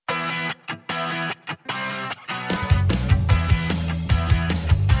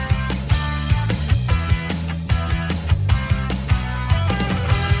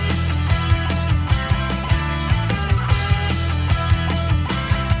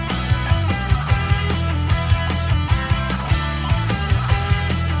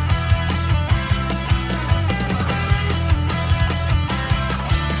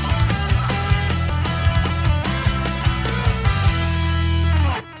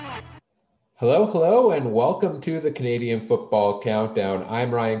Hello, hello, and welcome to the Canadian Football Countdown.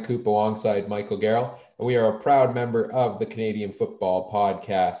 I'm Ryan Coop alongside Michael Garrell, and we are a proud member of the Canadian Football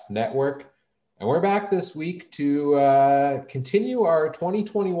Podcast Network. And we're back this week to continue our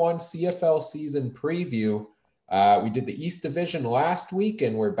 2021 CFL season preview. We did the East Division last week,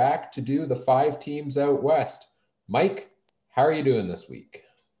 and we're back to do the 5 teams out west. Mike, how are you doing this week?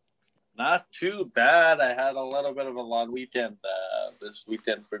 Not too bad. I had a little bit of a long weekend this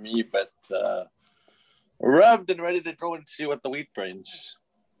weekend for me, but rubbed and ready to go and see what the week brings.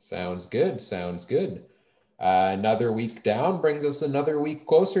 Sounds good. Sounds good. Another week down brings us another week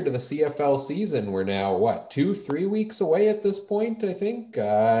closer to the CFL season. We're now, 2-3 weeks away at this point, I think.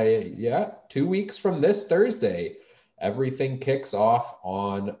 2 weeks from this Thursday. Everything kicks off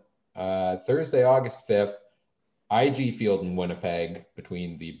on Thursday, August 5th. IG Field in Winnipeg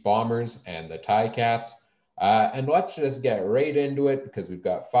between the Bombers and the Ticats. And let's just get right into it because we've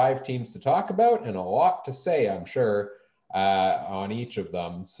got 5 teams to talk about and a lot to say, I'm sure, on each of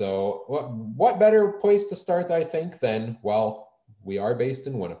them. So what better place to start, I think, than, we are based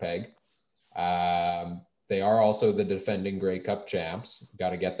in Winnipeg. They are also the defending Grey Cup champs. Got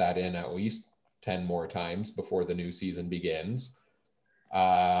to get that in at least 10 more times before the new season begins.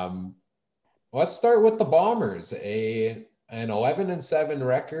 Let's start with the Bombers. An 11-7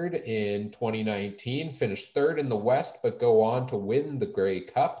 record in 2019, finished third in the West, but go on to win the Grey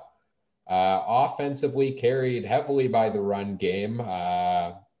Cup. Offensively carried heavily by the run game,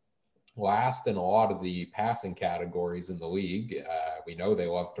 last in a lot of the passing categories in the league. We know they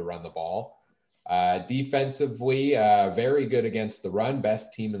love to run the ball. Defensively, very good against the run,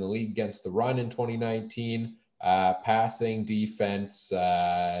 best team in the league against the run in 2019. Passing defense,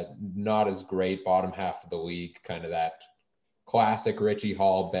 not as great, bottom half of the league, kind of that classic Richie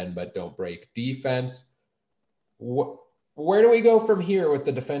Hall, bend but don't break defense. Where do we go from here with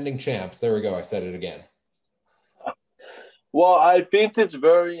the defending champs? There we go. I said it again. Well, I think it's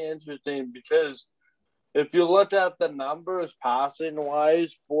very interesting because if you look at the numbers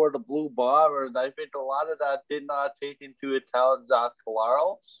passing-wise for the Blue Bombers, I think a lot of that did not take into account Zach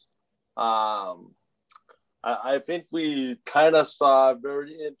Collaros. I think we kind of saw a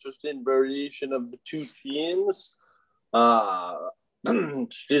very interesting variation of the two teams.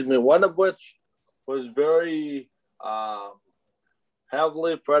 Excuse me, one of which was very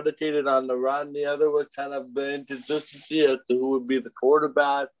heavily predicated on the run. The other was kind of the inconsistency as to who would be the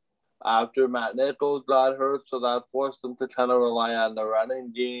quarterback after Matt Nichols got hurt, so that forced them to kind of rely on the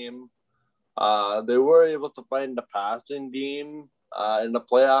running game. They were able to find the passing game in the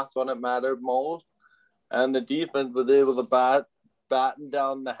playoffs when it mattered most. And the defense was able to batten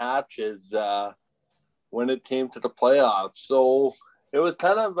down the hatches when it came to the playoffs. So it was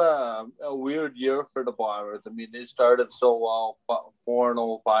kind of a weird year for the Bombers. I mean, they started so well,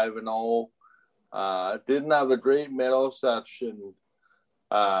 4-0, 5-0. Didn't have a great middle section.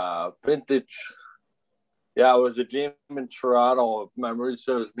 Vintage. Yeah, it was a game in Toronto, if memory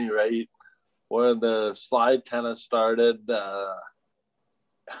serves me right, where the slide tennis started.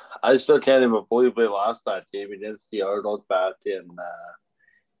 I still can't even believe they lost that game against the Argos back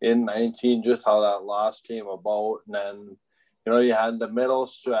in 19, just how that loss came about. And then, you had the middle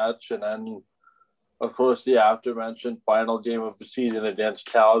stretch, and then, of course, the after-mentioned final game of the season against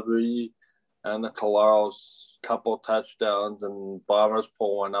Calgary and the Collaros couple touchdowns and Bombers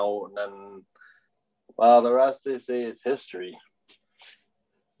pull one out. And then, the rest they say is history.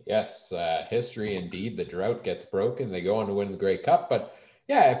 Yes, history indeed. The drought gets broken. They go on to win the Grey Cup, but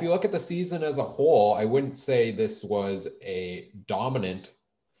yeah, if you look at the season as a whole, I wouldn't say this was a dominant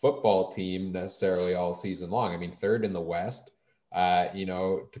football team necessarily all season long. I mean, third in the West,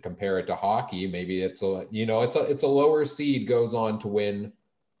 to compare it to hockey, maybe it's a lower seed goes on to win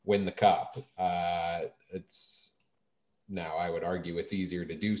the cup. Now I would argue it's easier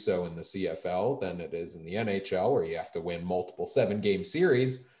to do so in the CFL than it is in the NHL, where you have to win multiple 7-game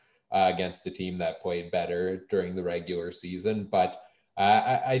series against a team that played better during the regular season. But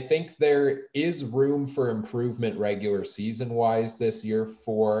I think there is room for improvement regular season-wise this year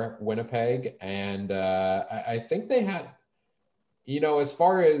for Winnipeg. And I think they had, as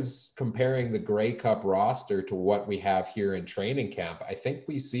far as comparing the Grey Cup roster to what we have here in training camp, I think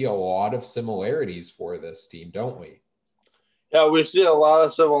we see a lot of similarities for this team, don't we? Yeah, we see a lot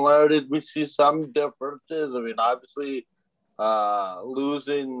of similarities. We see some differences. I mean, obviously,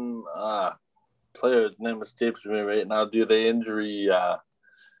 losing player's name escapes me right now due to injury,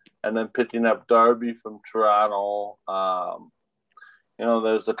 and then picking up Darby from Toronto.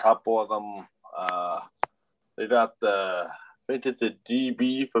 There's a couple of them. They got I think it's a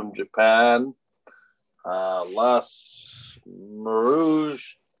DB from Japan, Les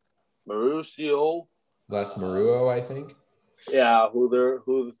Marouge Crucio. Les Maruo, I think. Yeah,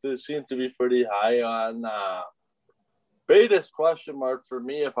 who they seem to be pretty high on. Biggest question mark for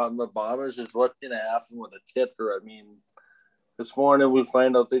me if I'm the Bombers is what's going to happen with a kicker. I mean, this morning we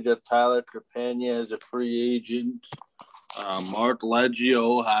find out they got Tyler Trepagna as a free agent. Mark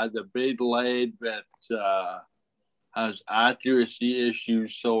Leggio has a big leg that has accuracy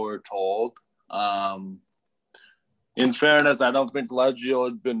issues, so we're told. In fairness, I don't think Leggio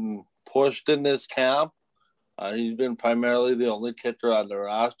has been pushed in this camp. He's been primarily the only kicker on the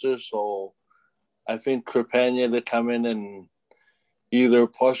roster, so I think Trepagna to come in and either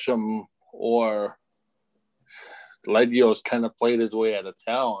push him or Leggio's kind of played his way out of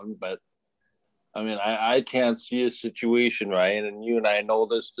town. But, I mean, I can't see a situation, Ryan, and you and I know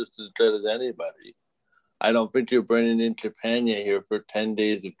this just as good as anybody. I don't think you're bringing in Trepagna here for 10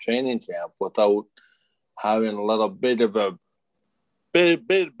 days of training camp without having a little bit of a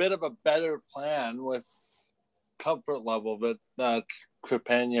better plan with comfort level that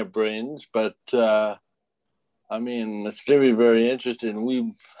Trepagna brings. But I mean, it's going to be very interesting.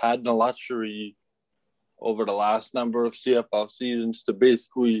 We've had the luxury over the last number of CFL seasons to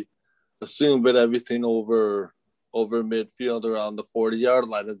basically assume that everything over midfield around the 40-yard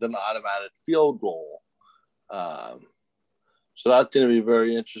line is an automatic field goal. So that's going to be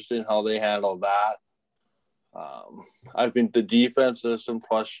very interesting how they handle that. I think the defense, there's some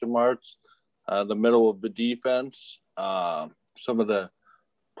question marks. The middle of the defense, some of the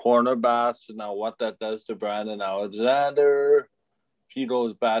cornerbacks, and now what that does to Brandon Alexander. He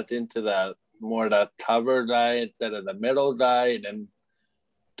goes back into that cover guy instead of the middle guy, and then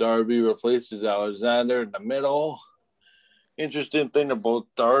Darby replaces Alexander in the middle. Interesting thing about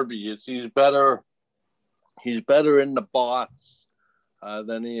Darby is he's better in the box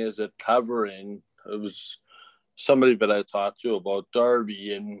than he is at covering. It was somebody that I talked to about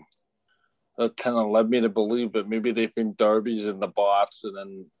Darby, and that kind of led me to believe that maybe they think Darby's in the box, and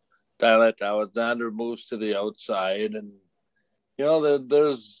then that Alexander moves to the outside. And, you know,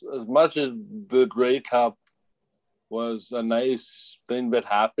 there's as much as the Grey Cup was a nice thing that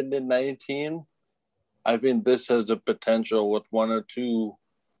happened in 19, I think this has a potential with one or two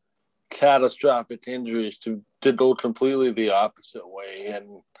catastrophic injuries to go completely the opposite way.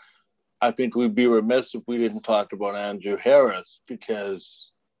 And I think we'd be remiss if we didn't talk about Andrew Harris,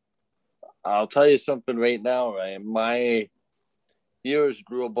 because I'll tell you something right now, Ryan. My ears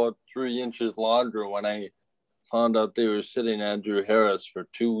grew about 3 inches longer when I found out they were sitting Andrew Harris for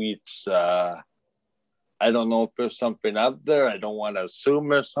 2 weeks. I don't know if there's something up there. I don't want to assume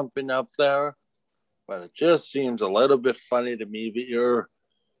there's something up there, but it just seems a little bit funny to me that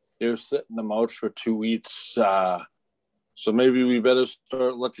you're sitting them out for 2 weeks. So maybe we better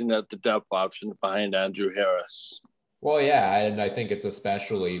start looking at the depth options behind Andrew Harris. Well, yeah, and I think it's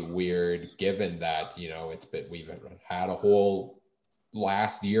especially weird given that, you know, we've had a whole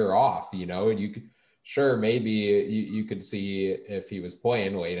last year off, you know, and you could maybe you could see if he was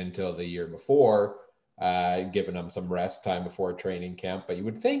playing late until the year before, giving him some rest time before training camp. But you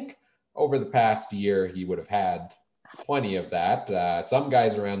would think over the past year he would have had plenty of that. Some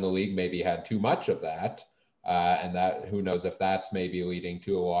guys around the league maybe had too much of that. And that, who knows if that's maybe leading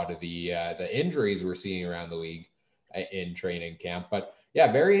to a lot of the injuries we're seeing around the league in training camp. But yeah,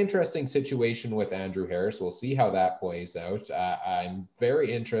 very interesting situation with Andrew Harris. We'll see how that plays out. I'm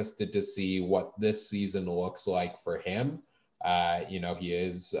very interested to see what this season looks like for him. You know, he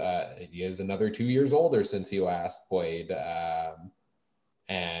is another 2 years older since he last played.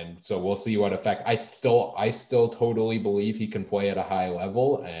 And so we'll see what effect. I still totally believe he can play at a high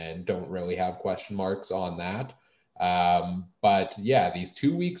level and don't really have question marks on that. But yeah, these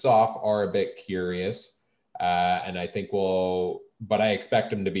 2 weeks off are a bit curious. And I think but I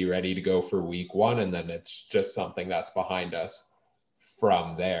expect him to be ready to go for week 1. And then it's just something that's behind us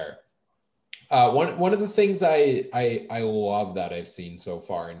from there. One of the things I love that I've seen so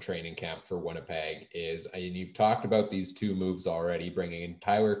far in training camp for Winnipeg is, and you've talked about these 2 moves already, bringing in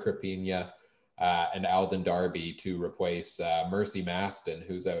Tyler Trepagna and Alden Darby to replace Mercy Maston,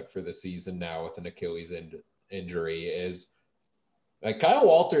 who's out for the season now with an Achilles injury, is like Kyle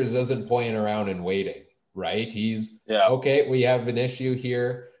Walters isn't playing around and waiting, right? Okay, we have an issue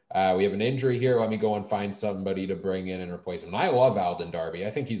here. We have an injury here. Let me go and find somebody to bring in and replace him. And I love Alden Darby. I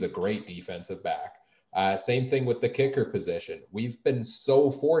think he's a great defensive back. Same thing with the kicker position. We've been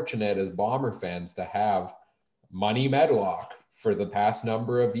so fortunate as Bomber fans to have Money Medlock for the past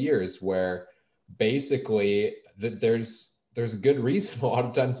number of years, where basically there's a good reason a lot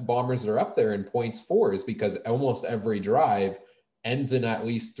of times Bombers are up there in points for is because almost every drive ends in at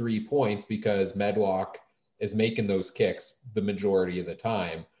least 3 points because Medlock is making those kicks the majority of the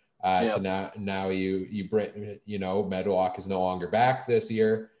time. To Yep. now you bring, Medlock is no longer back this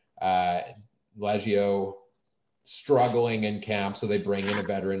year. Leggio struggling in camp, so they bring in a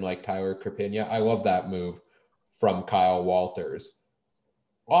veteran like Tyler Crapigna. I love that move from Kyle Walters.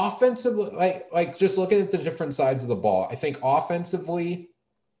 Offensively, like just looking at the different sides of the ball, I think offensively,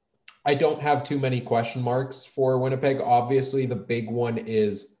 I don't have too many question marks for Winnipeg. Obviously, the big one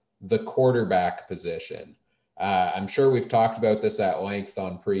is the quarterback position. I'm sure we've talked about this at length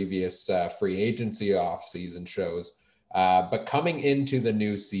on previous free agency offseason shows. But coming into the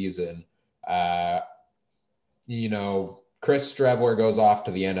new season, uh, Chris Streveler goes off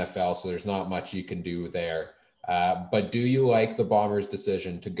to the NFL, so there's not much you can do there. But do you like the Bombers'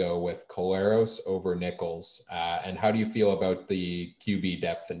 decision to go with Collaros over Nichols? And how do you feel about the QB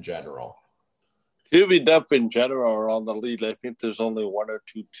depth in general? QB depth in general around the league, I think there's only one or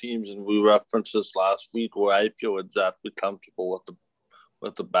two teams, and we referenced this last week, where I feel exactly comfortable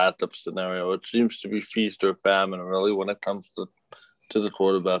with the backup scenario. It seems to be feast or famine, really, when it comes to the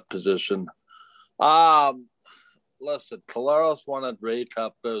quarterback position. Listen, Collaros won a Grey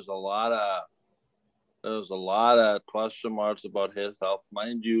Cup. There's a lot of question marks about his health.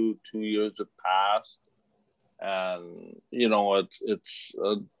 Mind you, 2 years have passed, and it's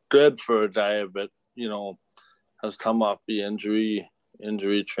good for a guy that has come off the injury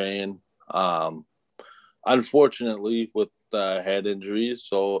train. Unfortunately, with head injuries,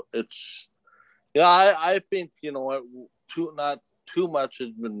 so it's I think not too much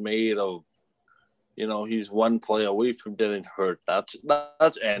has been made of. He's one play away from getting hurt. That's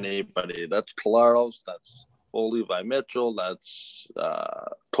anybody. That's Claros. That's Levi Mitchell. That's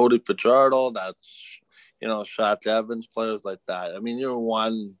Cody Fajardo. That's Shaq Evans, players like that. I mean, you're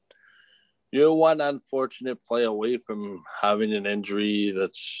one unfortunate play away from having an injury.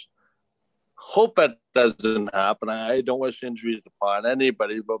 That's hope that doesn't happen. I don't wish injuries upon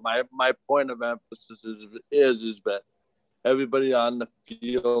anybody, but my point of emphasis is that everybody on the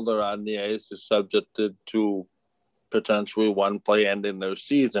field or on the ice is subjected to potentially one play ending their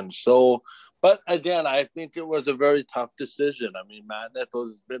season. So, but again, I think it was a very tough decision. I mean, Matt Nichols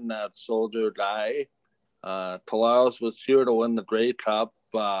has been that soldier guy. Collaros was here to win the Grey Cup.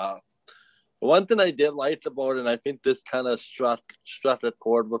 One thing I did like about it, and I think this kind of struck a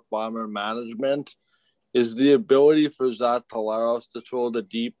chord with Bomber management, is the ability for Zach Collaros to throw the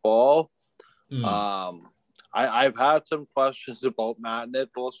deep ball. Mm. I've had some questions about Matt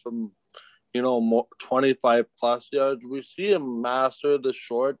Nichols from, 25 plus yards. We see him master the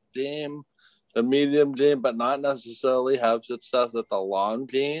short game, the medium game, but not necessarily have success at the long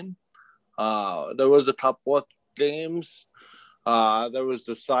game. There was a couple of games. There was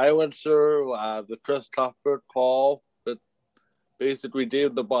the silencer, the Chris Cuthbert call that basically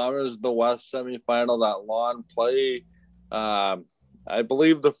gave the Bombers the West semifinal, that long play. I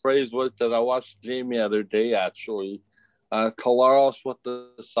believe the phrase was that I watched the game the other day, actually. Collaros with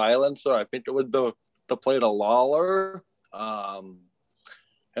the silencer. I think it was the play to Lawler. And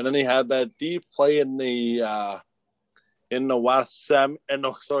then he had that deep play in the West in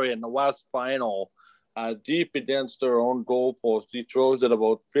the West final, deep against their own goalpost. He throws it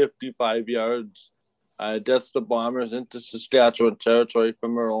about 55 yards. Gets the Bombers into Saskatchewan territory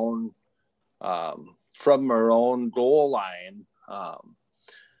from their own goal line. I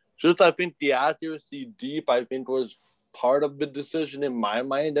think the accuracy deep, I think, was part of the decision in my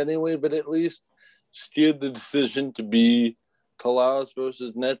mind anyway, but at least steered the decision to be Collaros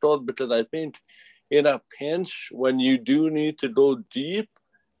versus Nichols, because I think in a pinch, when you do need to go deep,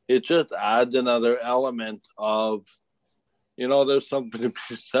 it just adds another element of, there's something to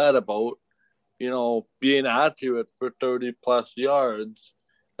be said about, being accurate for 30 plus yards,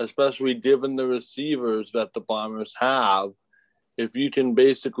 especially given the receivers that the Bombers have. If you can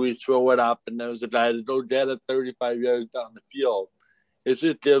basically throw it up and there's a guy to go get it 35 yards down the field, it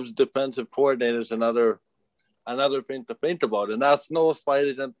just gives defensive coordinators another thing to think about. And that's no slight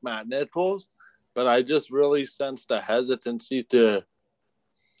against Matt Nichols, but I just really sensed the hesitancy to,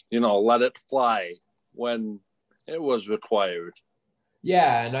 let it fly when it was required.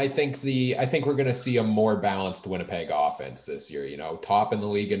 Yeah, and I think we're going to see a more balanced Winnipeg offense this year. Top in the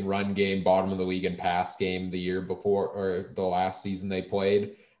league in run game, bottom of the league in pass game the year before, or the last season they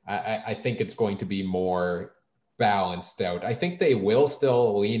played. I think it's going to be more balanced out. I think they will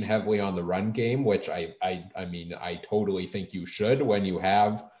still lean heavily on the run game, which I mean, I totally think you should when you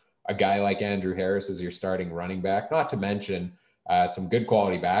have a guy like Andrew Harris as your starting running back. Not to mention some good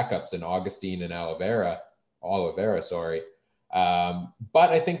quality backups in Augustine and Oliveira, sorry. But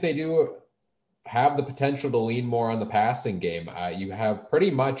I think they do have the potential to lean more on the passing game. You have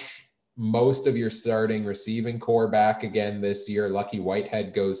pretty much most of your starting receiving core back again this year. Lucky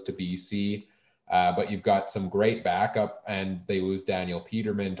Whitehead goes to BC. But you've got some great backup, and they lose Daniel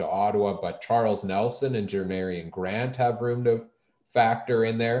Peterman to Ottawa. But Charles Nelson and Jernarian Grant have room to factor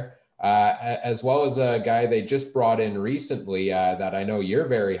in there, as well as a guy they just brought in recently that I know you're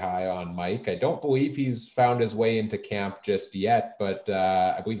very high on, Mike. I don't believe he's found his way into camp just yet, but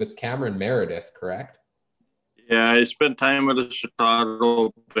I believe it's Cameron Meredith, correct? Yeah, I spent time with the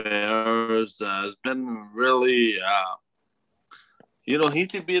Chicago Bears. It's been really he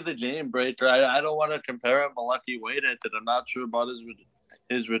could be the game breaker. I don't want to compare him to Lucky Whitehead. I'm not sure about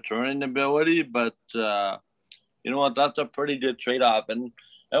his returning ability, but you know what? That's a pretty good trade-off. And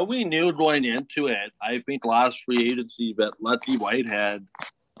we knew going into it, I think last free agency that Lucky Whitehead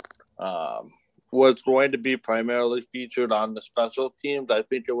was going to be primarily featured on the special teams. I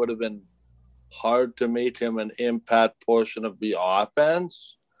think it would have been hard to make him an impact portion of the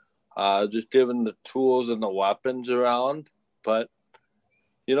offense, just given the tools and the weapons around. But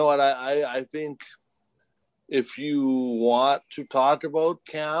you know what? I think if you want to talk about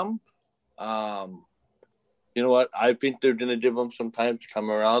Cam, you know what? I think they're going to give him some time to come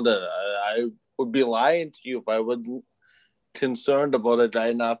around. I would be lying to you if I wasn't concerned about a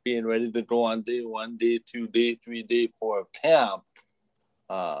guy not being ready to go on day 1, day 2, day 3, day 4 of camp,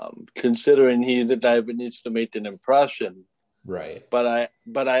 considering he's the guy that needs to make an impression. Right. But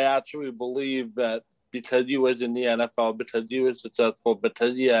I actually believe that because he was in the NFL, because he was successful,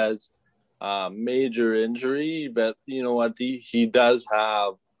 because he has major injury, but you know what, he does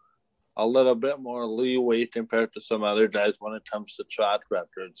have a little bit more leeway compared to some other guys when it comes to track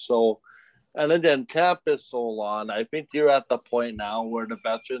records. So, and again, camp is so long. I think you're at the point now where the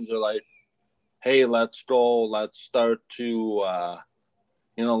veterans are like, hey, let's go. Let's start to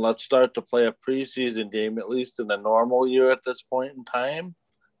play a preseason game, at least in the normal year at this point in time.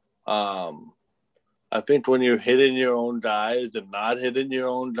 I think when you're hitting your own guys and not hitting your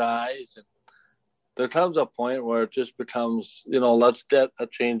own guys, and there comes a point where it just becomes, let's get a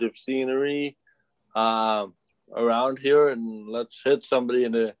change of scenery around here, and let's hit somebody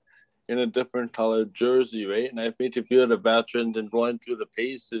in a different colored jersey, right? And I think if you're the veterans and going through the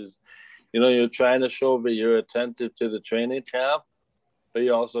paces, you're trying to show that you're attentive to the training camp, but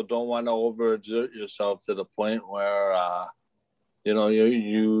you also don't want to overexert yourself to the point where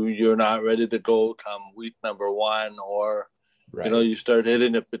you're not ready to go come week number 1, or Right. you start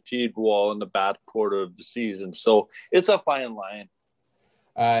hitting a fatigue wall in the back quarter of the season. So it's a fine line.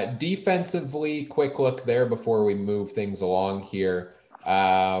 Defensively, quick look there before we move things along here.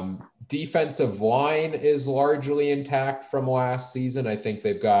 Defensive line is largely intact from last season. I think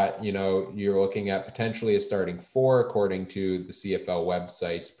they've got, you're looking at potentially a starting 4 according to the CFL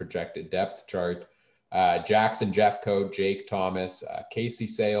website's projected depth chart. Jackson Jeffcoat, Jake Thomas, Casey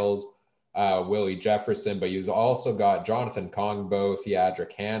Sales, Willie Jefferson, but you've also got Jonathan Kongbo,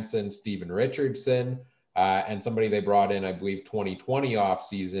 Theodric Hansen, Steven Richardson, and somebody they brought in, I believe, 2020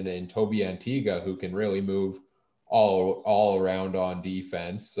 offseason in Toby Antigua, who can really move all around on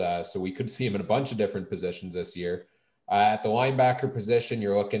defense. So we could see him in a bunch of different positions this year. At the linebacker position,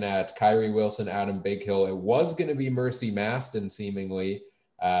 you're looking at Kyrie Wilson, Adam Bighill. It was going to be Mercy Maston, seemingly,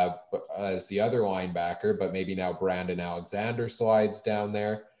 as the other linebacker, but maybe now Brandon Alexander slides down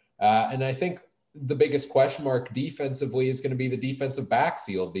there. And I think the biggest question mark defensively is going to be the defensive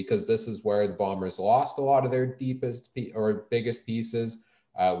backfield, because this is where the Bombers lost a lot of their biggest pieces.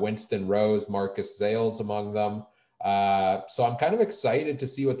 Winston Rose, Marcus Zales among them. So I'm kind of excited to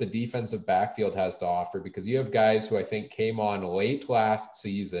see what the defensive backfield has to offer, because you have guys who I think came on late last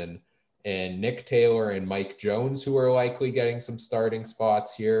season, and Nick Taylor and Mike Jones, who are likely getting some starting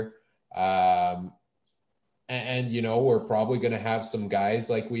spots here. And we're probably going to have some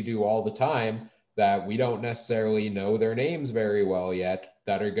guys, like we do all the time, that we don't necessarily know their names very well yet,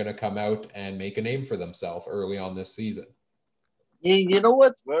 that are going to come out and make a name for themselves early on this season. You know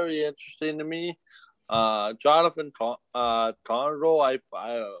what's very interesting to me? Jonathan Conroe, I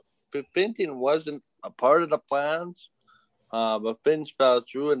Finton wasn't a part of the plans, but Finch fell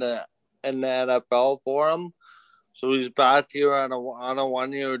through in the NFL for him, so he's back here on a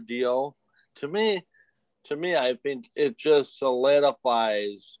 1-year deal. To me, I think it just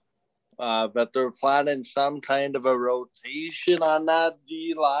solidifies that they're planning some kind of a rotation on that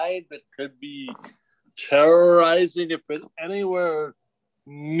D line that could be terrorizing if it's anywhere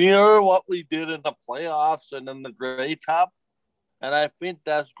near what we did in the playoffs and in the Grey Cup. And I think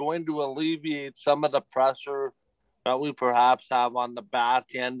that's going to alleviate some of the pressure that we perhaps have on the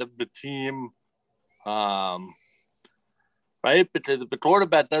back end of the team. Right? Because if the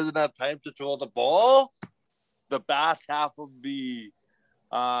quarterback doesn't have time to throw the ball, the back half of the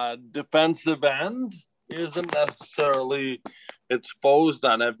defensive end isn't necessarily exposed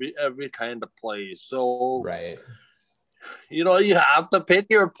on every kind of play. So, Right. You have to pick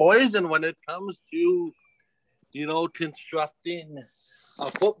your poison when it comes to, constructing a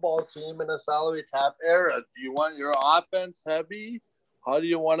football team in a salary cap era. Do you want your offense heavy? How do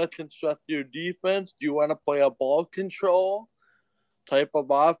you want to construct your defense? Do you want to play a ball control type of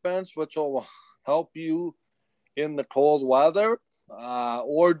offense, which will help you in the cold weather?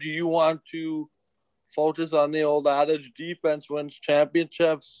 Or do you want to focus on the old adage defense wins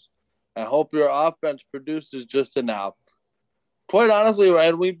championships and hope your offense produces just enough? Quite honestly,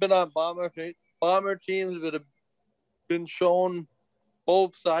 Ryan, we've been on bomber teams that have been shown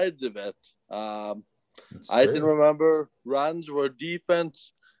both sides of it. I can remember runs where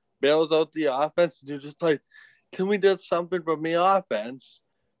defense bails out the offense, and you're just like, can we do something from the offense?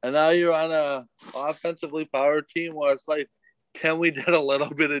 And now you're on a offensively powered team where it's like, can we get a little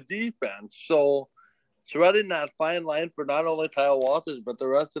bit of defense? So threading that fine line for not only Kyle Walters, but the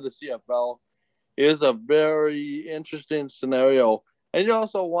rest of the CFL is a very interesting scenario. And you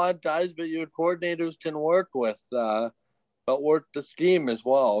also want guys that your coordinators can work with, but work the scheme as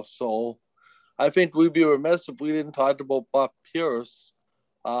well. So I think we'd be remiss if we didn't talk about Buck Pierce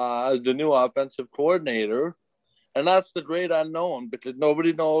as the new offensive coordinator. And that's the great unknown because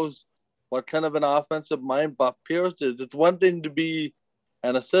nobody knows what kind of an offensive mind Buck Pierce is. It's one thing to be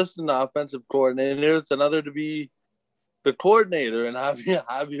an assistant offensive coordinator. It's another to be the coordinator and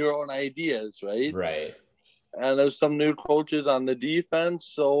have your own ideas, right? Right. And there's some new coaches on the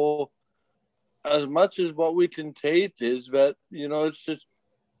defense. So as much as what we can take is that, it's just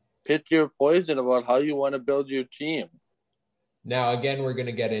pick your poison about how you want to build your team. Now, again, we're going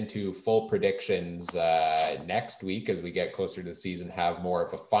to get into full predictions next week as we get closer to the season, have more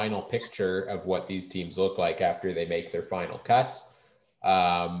of a final picture of what these teams look like after they make their final cuts.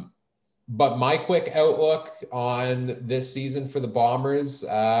 But my quick outlook on this season for the Bombers,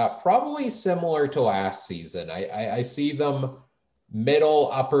 probably similar to last season. I see them middle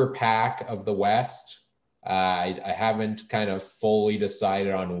upper pack of the West. I haven't kind of fully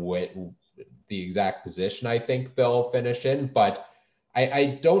decided on what the exact position I think they'll finish in, but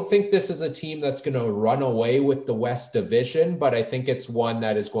I don't think this is a team that's going to run away with the West Division, but I think it's one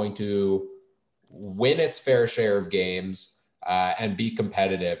that is going to win its fair share of games and be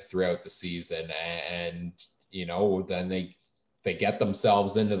competitive throughout the season. And then they get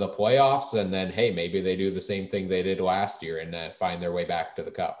themselves into the playoffs, and then, hey, maybe they do the same thing they did last year and find their way back to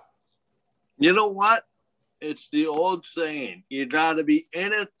the Cup. You know what? It's the old saying, you got to be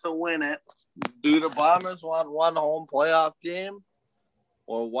in it to win it. Do the Bombers want one home playoff game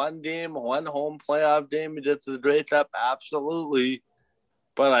or one home playoff game to get to the Grey Cup? Absolutely.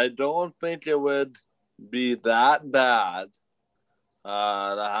 But I don't think it would be that bad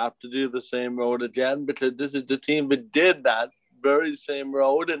to have to do the same road again, because this is the team that did that very same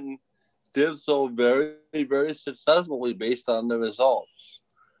road and did so very, very successfully based on the results.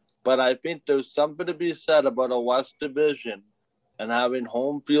 But I think there's something to be said about a West Division and having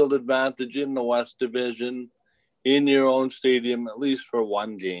home field advantage in the West Division in your own stadium, at least for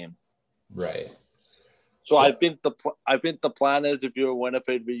one game. Right. So I think the plan is, if you're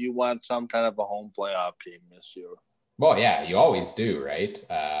Winnipeg, that you want some kind of a home playoff team this year. Well, yeah, you always do, right?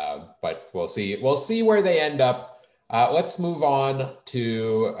 But we'll see. We'll see where they end up. Let's move on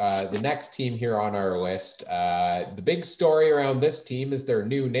to the next team here on our list. The big story around this team is their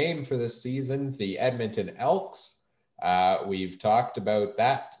new name for this season, the Edmonton Elks. We've talked about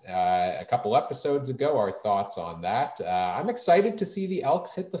that a couple episodes ago, our thoughts on that. I'm excited to see the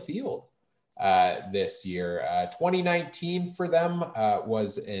Elks hit the field this year. 2019 for them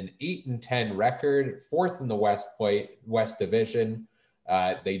was an 8-10 record, fourth in the West Division.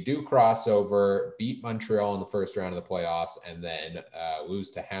 They do cross over, beat Montreal in the first round of the playoffs, and then lose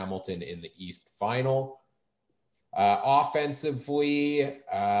to Hamilton in the East final. Offensively,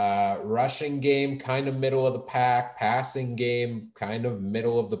 rushing game, kind of middle of the pack, passing game, kind of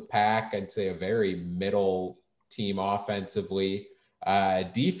middle of the pack. I'd say a very middle team offensively.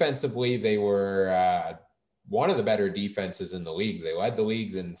 Defensively, they were one of the better defenses in the leagues. They led the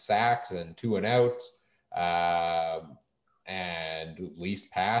leagues in sacks and 2-and-outs. And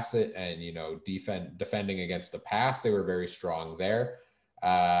least pass it, and defending against the pass, they were very strong there.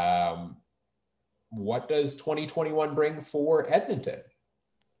 What does 2021 bring for Edmonton?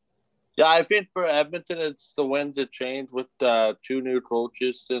 Yeah, I think for Edmonton, it's the winds that changed with two new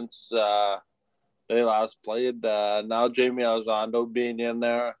coaches since they last played. Now Jamie Elizondo being in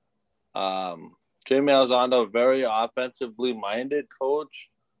there. Jamie Elizondo, very offensively minded coach.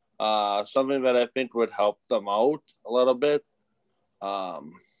 Something that I think would help them out a little bit.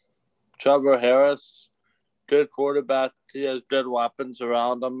 Um, Trevor Harris, good quarterback. He has good weapons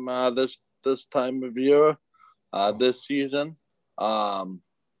around him this time of year, this season.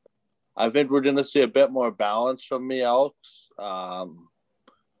 I think we're going to see a bit more balance from the Elks.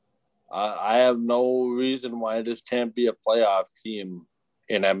 I have no reason why this can't be a playoff team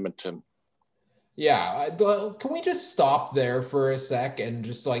in Edmonton. Yeah, can we just stop there for a sec and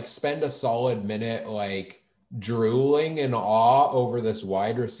just like spend a solid minute like drooling in awe over this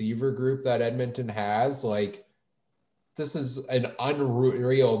wide receiver group that Edmonton has? Like, this is an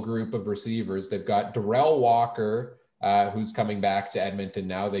unreal group of receivers. They've got Darrell Walker, who's coming back to Edmonton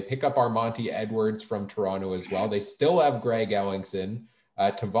now. They pick up Armonte Edwards from Toronto as well. They still have Greg Ellingson.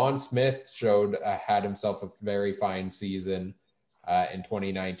 Tavon Smith had himself a very fine season in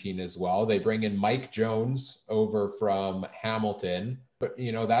 2019 as well. They bring in Mike Jones over from Hamilton, but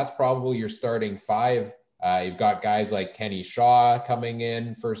that's probably your starting five. You've got guys like Kenny Shaw coming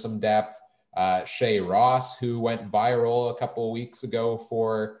in for some depth. Shea Ross, who went viral a couple of weeks ago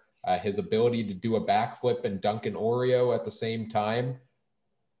for his ability to do a backflip and dunk an Oreo at the same time.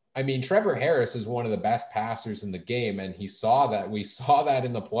 I mean, Trevor Harris is one of the best passers in the game, and we saw that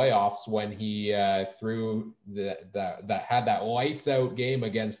in the playoffs when he threw that had that lights out game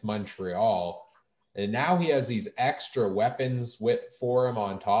against Montreal, and now he has these extra weapons for him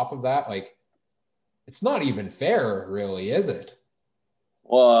on top of that. Like, it's not even fair, really, is it?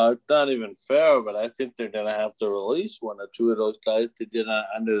 Well, it's not even fair, but I think they're going to have to release one or two of those guys to get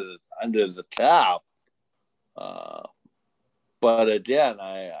under the cap. But again,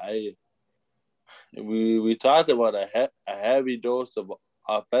 we talked about a heavy dose of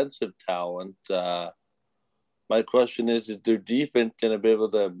offensive talent. My question is their defense going to be able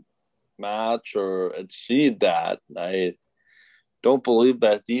to match or exceed that? I don't believe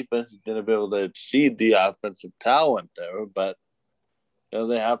that defense is going to be able to exceed the offensive talent there, but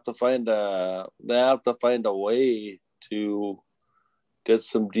they have to find a way to get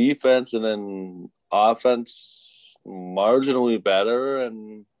some defense and then offense marginally better.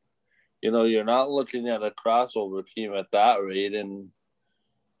 And you're not looking at a crossover team at that rate. And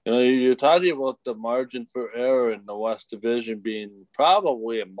you're talking about the margin for error in the West Division being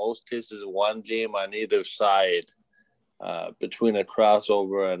probably in most cases one game on either side between a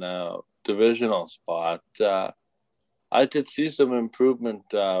crossover and a divisional spot. I could see some improvement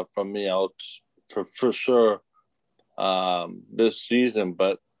from the Elks for sure this season,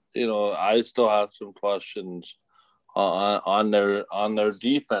 but I still have some questions on their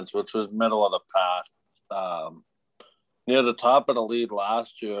defense, which was middle of the pack, near the top of the league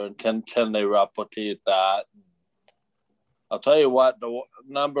last year. And can they replicate that? I'll tell you what, the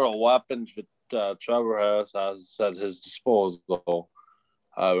number of weapons that Trevor Harris has at his disposal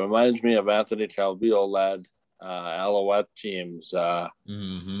reminds me of Anthony Calvillo led Alouette teams where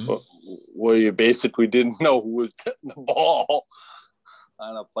you basically didn't know who was getting the ball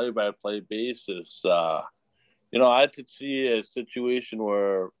on a play-by-play basis. I could see a situation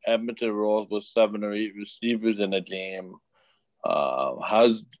where Edmonton rolls with 7 or 8 receivers in a game,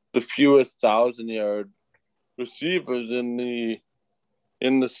 has the fewest 1,000-yard receivers in the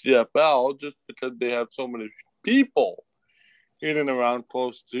CFL just because they have so many people in and around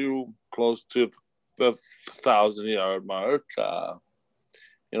close to the 1,000-yard mark.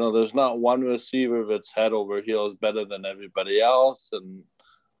 There's not one receiver that's head over heels better than everybody else, and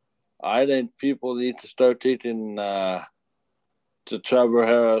I think people need to start taking the Trevor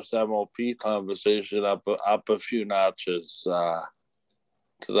Harris MOP conversation up a few notches,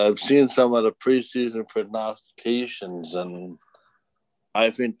 because I've seen some of the preseason prognostications, and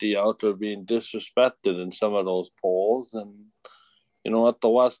I think the Elks are being disrespected in some of those polls. And you know what? The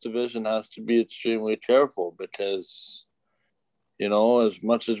West Division has to be extremely careful because, as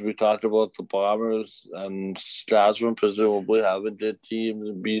much as we talked about the Bombers and Strasbourg presumably having good teams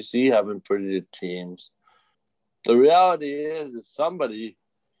and BC having pretty good teams, the reality is somebody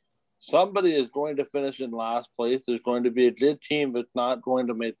is going to finish in last place. There's going to be a good team that's not going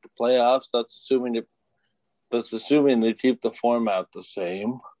to make the playoffs. That's assuming they keep the format the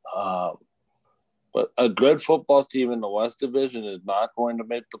same. But a good football team in the West Division is not going to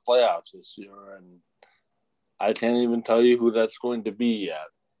make the playoffs this year, and I can't even tell you who that's going to be yet.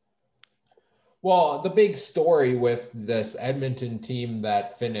 Well, the big story with this Edmonton team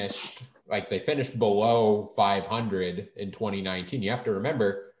that finished below 500 in 2019, you have to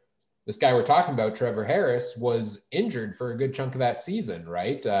remember, this guy we're talking about, Trevor Harris, was injured for a good chunk of that season,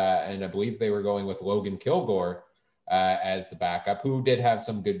 right? And I believe they were going with Logan Kilgore as the backup, who did have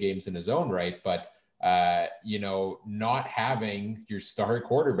some good games in his own right, but not having your star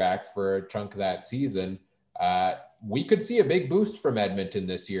quarterback for a chunk of that season, we could see a big boost from Edmonton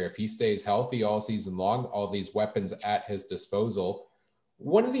this year if he stays healthy all season long, all these weapons at his disposal.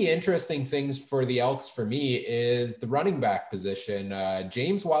 One of the interesting things for the Elks for me is the running back position.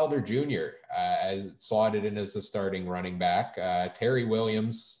 James Wilder Jr. As slotted in as the starting running back. Terry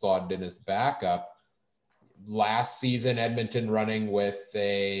Williams slotted in as the backup. Last season, Edmonton running with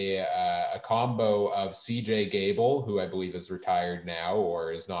a combo of CJ Gable, who I believe is retired now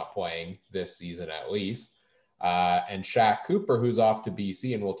or is not playing this season at least, and Shaq Cooper, who's off to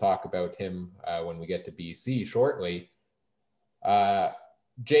BC, and we'll talk about him when we get to BC shortly.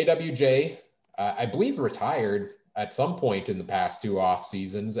 JWJ, I believe, retired at some point in the past 2 off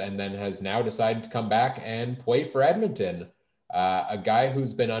seasons and then has now decided to come back and play for Edmonton. A guy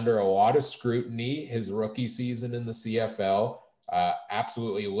who's been under a lot of scrutiny his rookie season in the CFL,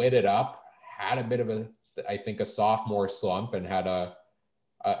 absolutely lit it up, had a bit of a sophomore slump and had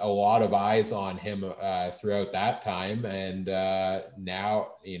a lot of eyes on him throughout that time. And now,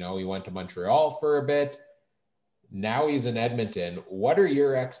 he went to Montreal for a bit. Now he's in Edmonton. What are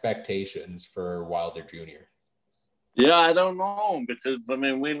your expectations for Wilder Jr.? Yeah, I don't know because,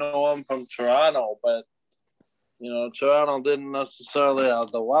 we know him from Toronto, but, Toronto didn't necessarily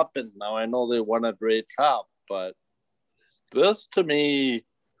have the weapon. Now, I know they won a Grey Cup, but this, to me,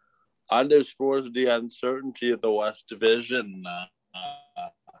 underscores the uncertainty of the West Division.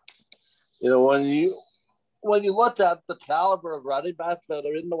 When you look at the caliber of running backs that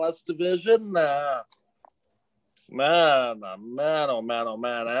are in the West Division, man, oh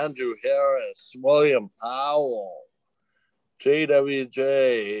man, Andrew Harris, William Powell,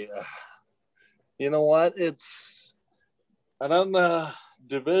 JWJ. You know what? And on the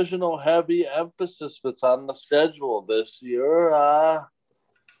divisional heavy emphasis that's on the schedule this year,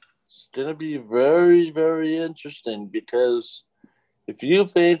 it's going to be very, very interesting because if you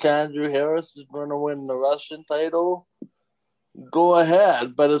think Andrew Harris is going to win the Russian title, go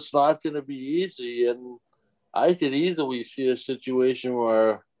ahead, but it's not going to be easy. And I could easily see a situation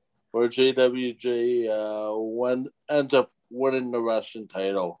where JWJ ends up winning the Russian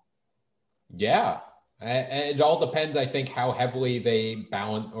title. Yeah. And it all depends, I think, how heavily they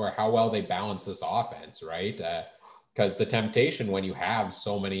balance or how well they balance this offense, right? Because the temptation when you have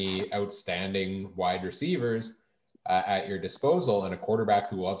so many outstanding wide receivers at your disposal and a quarterback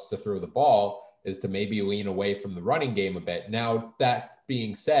who loves to throw the ball is to maybe lean away from the running game a bit. Now, that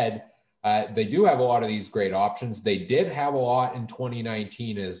being said, they do have a lot of these great options. They did have a lot in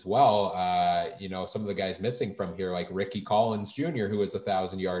 2019 as well. Some of the guys missing from here, like Ricky Collins Jr., who was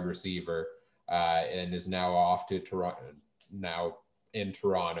 1,000-yard receiver and is now off to Toronto, now in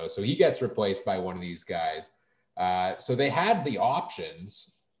Toronto. So he gets replaced by one of these guys. So they had the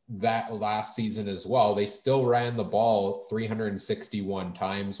options that last season as well. They still ran the ball 361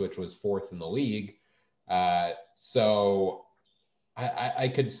 times, which was 4th in the league. So I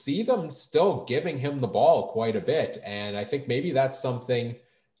could see them still giving him the ball quite a bit. And I think maybe that's something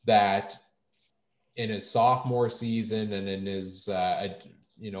that in his sophomore season and in his,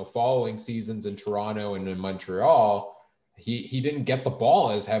 following seasons in Toronto and in Montreal, he didn't get the ball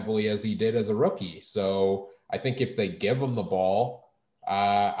as heavily as he did as a rookie. So I think if they give him the ball,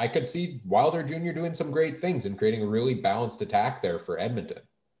 I could see Wilder Jr. doing some great things and creating a really balanced attack there for Edmonton.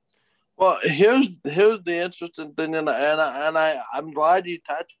 Well, here's the interesting thing, and I'm glad you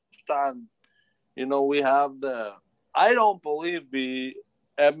touched on. We have I don't believe the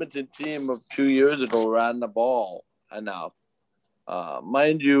Edmonton team of 2 years ago ran the ball enough.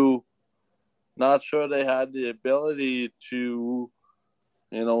 Mind you, not sure they had the ability to,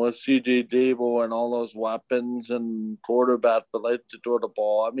 with CJ Gable and all those weapons and quarterback that like to throw the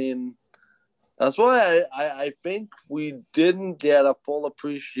ball. That's why I think we didn't get a full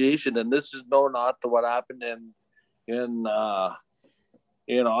appreciation, and this is no knock to what happened in Ottawa,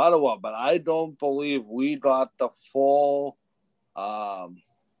 but I don't believe we got the full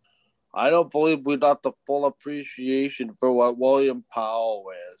appreciation for what William Powell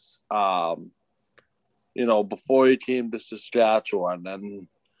is, before he came to Saskatchewan. And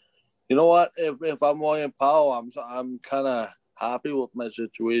you know what? If I'm William Powell, I'm kind of happy with my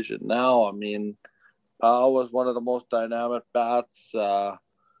situation now. Powell was one of the most dynamic bats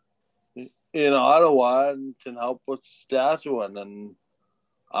in Ottawa and can help with Saskatchewan. And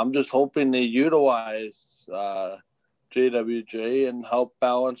I'm just hoping they utilize JWJ and help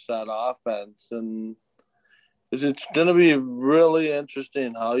balance that offense. And it's going to be really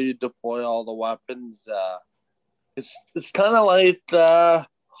interesting how you deploy all the weapons. It's kind of like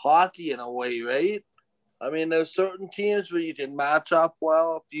hockey in a way, right? There's certain teams where you can match up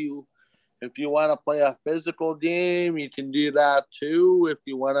well. If you want to play a physical game, you can do that too. If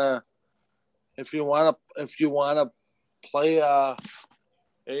you want to, if you wanna play a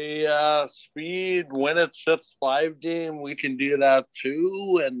speed win it 6-5 game, we can do that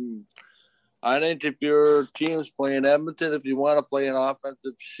too. And I think if your team's playing Edmonton, if you want to play an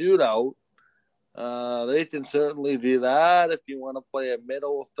offensive shootout, they can certainly do that. If you want to play a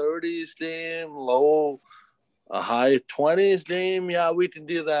middle 30s game, a high 20s game, yeah, we can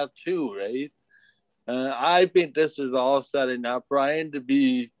do that too, right? I think this is all setting up, Brian, to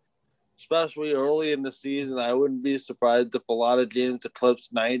be, especially early in the season. I wouldn't be surprised if a lot of games eclipse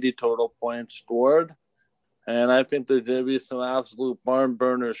 90 total points scored. And I think there's going to be some absolute barn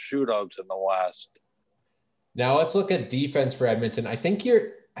burner shootouts in the West. Now let's look at defense for Edmonton. I think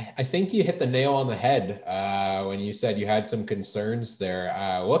you hit the nail on the head when you said you had some concerns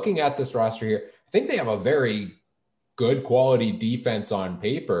there. Looking at this roster here, I think they have a very good quality defense on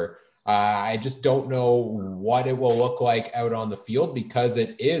paper. I just don't know what it will look like out on the field because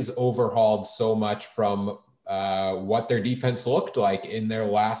it is overhauled so much from what their defense looked like in their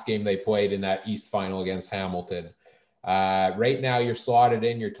last game they played in that East final against Hamilton. Right now, you're slotted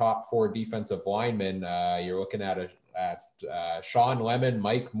in your top 4 defensive linemen. You're looking at Sean Lemon,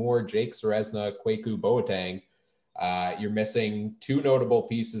 Mike Moore, Jake Seresna, Kwaku Boateng. You're missing 2 notable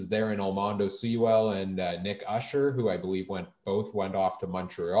pieces there in Almondo Sewell and Nick Usher, who I believe both went off to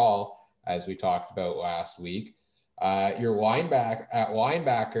Montreal, as we talked about last week. Your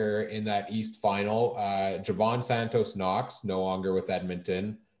linebacker in that East final, Javon Santos Knox, no longer with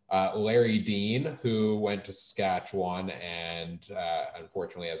Edmonton. Larry Dean, who went to Saskatchewan and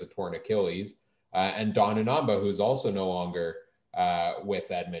unfortunately has a torn Achilles, and Don Anamba, who's also no longer with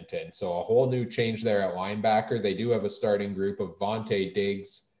Edmonton. So a whole new change there at linebacker. They do have a starting group of Vontae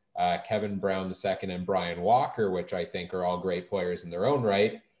Diggs, Kevin Brown II, and Brian Walker, which I think are all great players in their own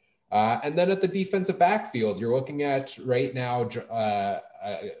right. And then at the defensive backfield, you're looking at right now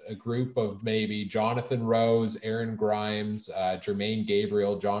a group of maybe Jonathan Rose, Aaron Grimes, Jermaine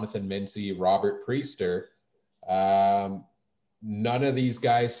Gabriel, Jonathan Mincy, Robert Priester. None of these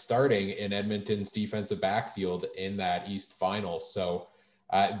guys starting in Edmonton's defensive backfield in that East final. So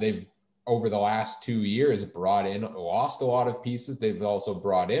they've, over the last 2 years, lost a lot of pieces. They've also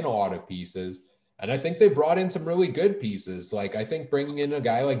brought in a lot of pieces. And I think they brought in some really good pieces. Like, I think bringing in a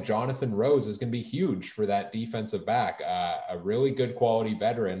guy like Jonathan Rose is going to be huge for that defensive back. A really good quality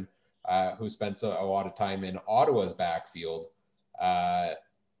veteran who spent a lot of time in Ottawa's backfield.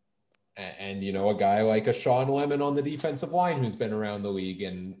 And, you know, a guy like a Sean Lemon on the defensive line who's been around the league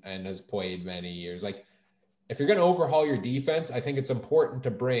and has played many years. Like, if you're going to overhaul your defense, I think it's important to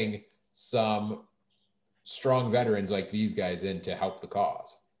bring some strong veterans like these guys in to help the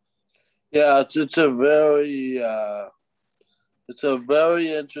cause. Yeah, it's a very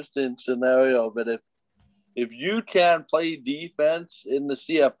interesting scenario. But if you can play defense in the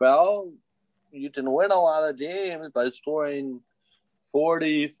CFL, you can win a lot of games by scoring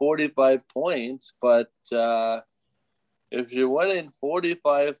 40, 45 points. But if you're winning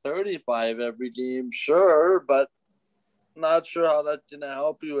 45, 35 every game, sure, but not sure how that's going to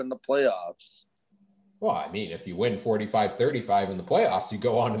help you in the playoffs. Well, I mean, if you win 45-35 in the playoffs, you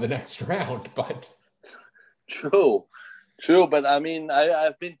go on to the next round, but... True. But I mean,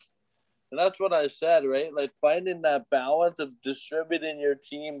 I think, and that's what I said, right? Like, finding that balance of distributing your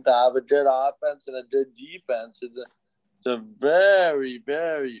team to have a good offense and a good defense is a very,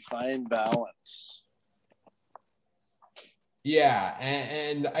 very fine balance. Yeah,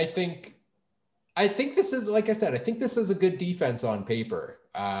 and I think this is, like I said, I think this is a good defense on paper.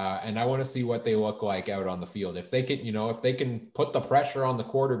 And I want to see what they look like out on the field. If they can put the pressure on the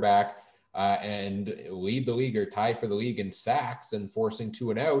quarterback and lead the league or tie for the league in sacks and forcing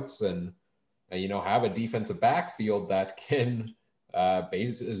 2 and outs and, have a defensive backfield that can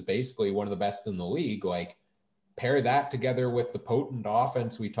is basically one of the best in the league. Like, pair that together with the potent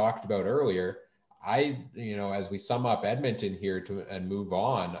offense we talked about earlier. As we sum up Edmonton here and move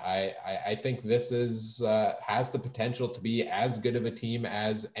on, I think this has the potential to be as good of a team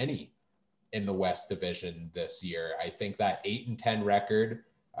as any in the West Division this year. I think that 8-10 record,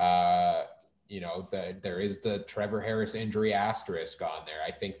 there is the Trevor Harris injury asterisk on there.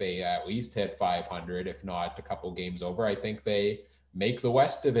 I think they at least hit 500, if not a couple games over. I think they make the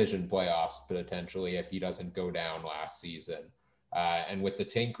West Division playoffs potentially if he doesn't go down last season. And with the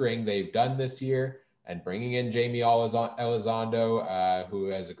tinkering they've done this year and bringing in Jamie Elizondo, who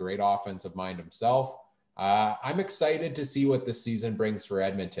has a great offensive mind himself, I'm excited to see what this season brings for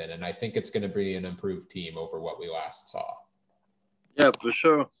Edmonton. And I think it's going to be an improved team over what we last saw. Yeah, for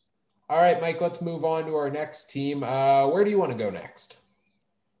sure. All right, Mike, let's move on to our next team. Where do you want to go next?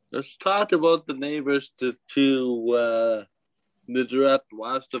 Let's talk about the neighbors to the direct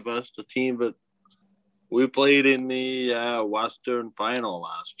west of us, the team that We played in the Western Final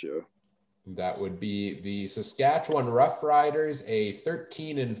last year. That would be the Saskatchewan Roughriders, a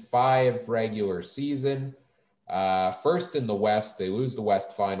 13-5 regular season. First in the West, they lose the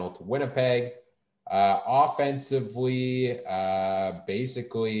West Final to Winnipeg. Offensively,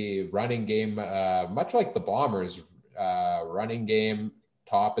 basically running game, much like the Bombers, running game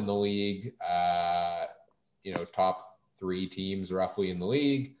top in the league, top 3 teams roughly in the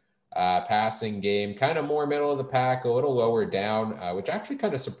league. Passing game, kind of more middle of the pack, a little lower down, which actually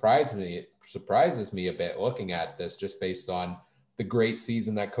kind of surprises me a bit looking at this, just based on the great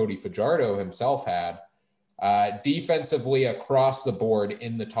season that Cody Fajardo himself had. Defensively, across the board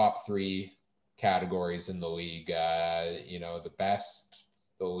in the top 3 categories in the league, the best,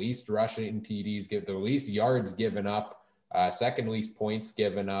 the least rushing TDs, the least yards given up, second least points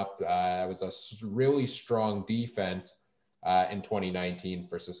given up. It was a really strong defense in 2019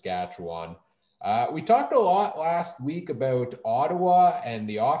 for Saskatchewan. We talked a lot last week about Ottawa and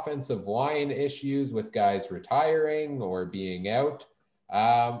the offensive line issues with guys retiring or being out.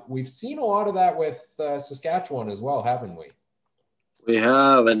 We've seen a lot of that with Saskatchewan as well, haven't we? We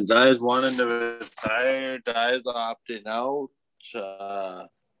have, and guys wanting to retire, guys opting out.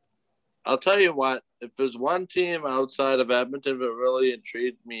 I'll tell you what, if there's one team outside of Edmonton that really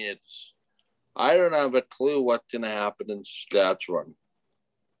intrigued me, I don't have a clue what's going to happen in Saskatchewan.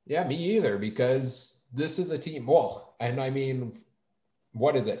 Yeah, me either, because this is a team. Well, and I mean,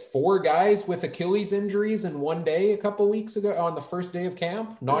 what is it? 4 guys with Achilles injuries in one day a couple weeks ago on the first day of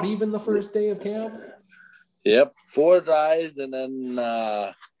camp? Not even the first day of camp? Yep, 4 guys. And then,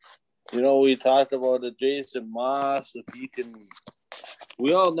 we talked about the Jason Moss. If he can,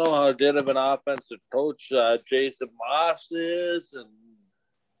 we all know how good of an offensive coach Jason Moss is. And,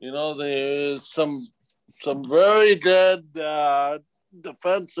 there's some very good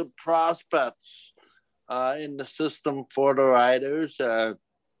defensive prospects in the system for the Riders.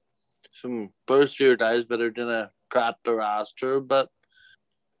 Some first-year guys that are going to crack the roster. But,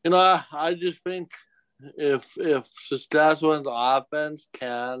 I just think if Saskatchewan's offense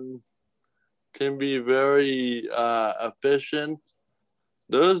can be very efficient,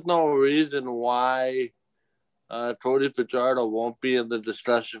 there's no reason why Cody Fajardo won't be in the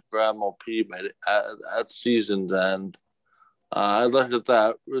discussion for MOP at season's end. I look at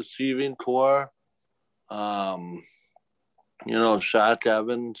that receiving core. Shaq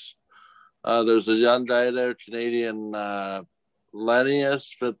Evans. There's a young guy there, Canadian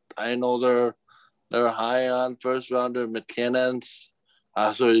Lennius, but I know they're high on first rounder McKinnon.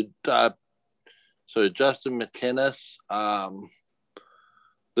 Justin McKinnis.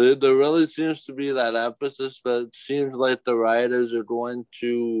 There really seems to be that emphasis, but it seems like the Riders are going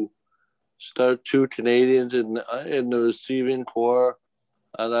to start 2 Canadians in the receiving core,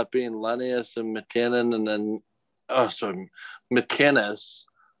 that being Lennius and McKinnon, and then McKinnis.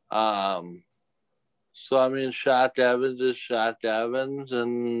 Shaq Evans is Shaq Evans,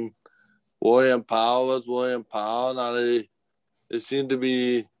 and William Powell is William Powell. Now they seem to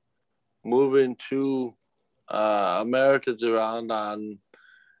be moving 2 Americans around on,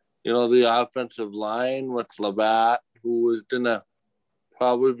 the offensive line with Labatt, who is going to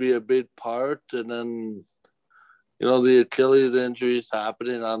probably be a big part. And then, the Achilles injuries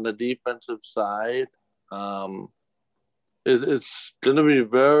happening on the defensive side. It's going to be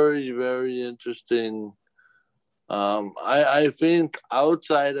very, very interesting. I think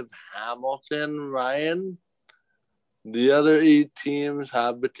outside of Hamilton, Ryan, the other 8 teams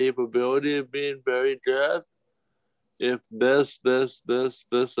have the capability of being very good. If this,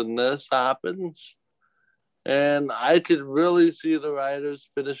 and this happens, and I could really see the Riders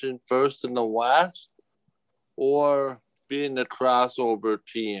finishing first in the West or being a crossover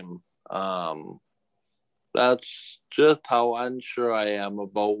team. That's just how unsure I am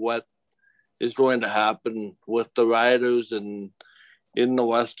about what is going to happen with the Riders and in the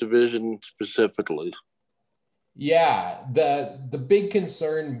West Division specifically. Yeah, the big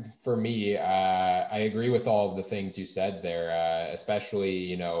concern for me, I agree with all of the things you said there,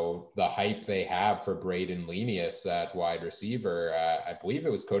 especially, the hype they have for Braden Lenius at wide receiver. I believe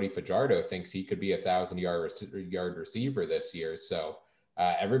it was Cody Fajardo thinks he could be 1,000-yard receiver this year. So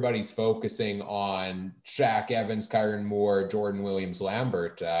everybody's focusing on Shaq Evans, Kyron Moore, Jordan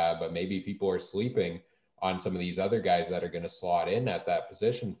Williams-Lambert, but maybe people are sleeping on some of these other guys that are going to slot in at that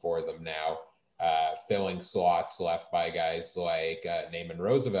position for them now. Filling slots left by guys like Naaman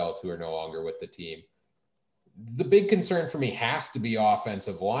Roosevelt, who are no longer with the team. The big concern for me has to be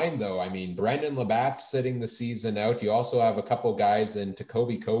offensive line, though. I mean, Brendan Labatt's sitting the season out. You also have a couple guys in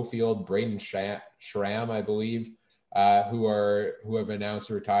Tacoby Cofield, Braden Schramm, I believe, who have announced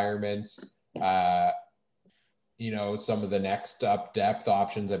retirements. some of the next up depth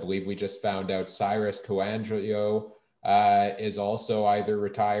options. I believe we just found out Cyrus Coangelo is also either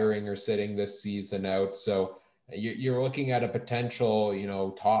retiring or sitting this season out. So you're looking at a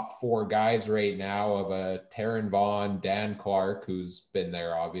potential, top four guys right now of a Taron Vaughn, Dan Clark, who's been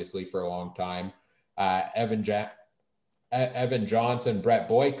there obviously for a long time, Evan Johnson, Brett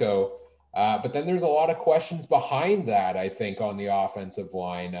Boyko. But then there's a lot of questions behind that, I think, on the offensive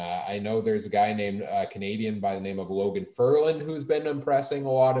line. I know there's a guy named Canadian by the name of Logan Ferland who's been impressing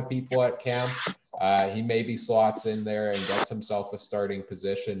a lot of people at camp. He maybe slots in there and gets himself a starting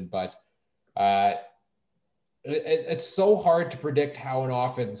position, but it's so hard to predict how an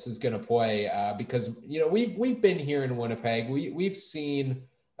offense is going to play because we've been here in Winnipeg. We've seen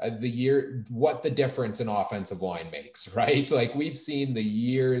what the difference in offensive line makes, right? Like we've seen the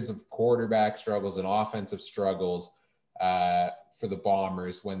years of quarterback struggles and offensive struggles for the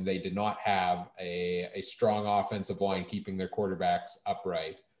Bombers when they did not have a strong offensive line keeping their quarterbacks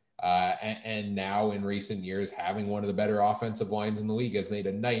upright. And now in recent years, having one of the better offensive lines in the league has made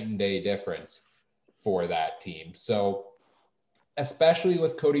a night and day difference for that team. So especially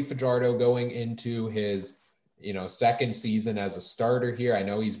with Cody Fajardo going into his second season as a starter here. I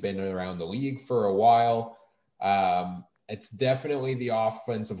know he's been around the league for a while. It's definitely the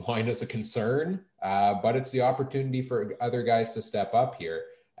offensive line is a concern, but it's the opportunity for other guys to step up here.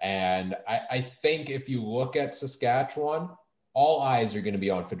 And I think if you look at Saskatchewan, all eyes are going to be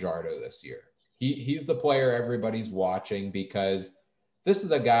on Fajardo this year. He's the player everybody's watching because this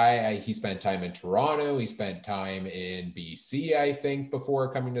is a guy, he spent time in Toronto. He spent time in BC, I think,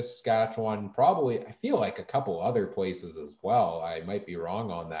 before coming to Saskatchewan. Probably, I feel like a couple other places as well. I might be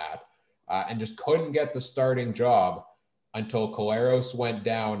wrong on that. And just couldn't get the starting job until Collaros went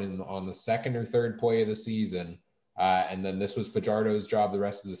down on the second or third play of the season. And then this was Fajardo's job the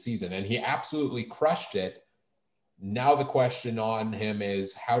rest of the season. And he absolutely crushed it. Now the question on him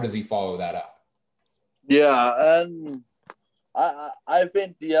is, how does he follow that up? Yeah, and I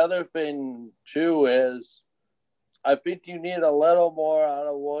think the other thing, too, is I think you need a little more out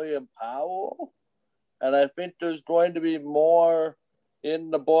of William Powell. And I think there's going to be more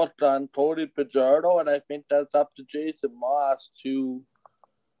in the book on Cody Fajardo. And I think that's up to Jason Moss to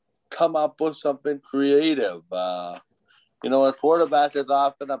come up with something creative. A quarterback is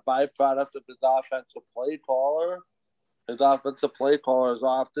often a byproduct of his offensive play caller. His offensive play caller is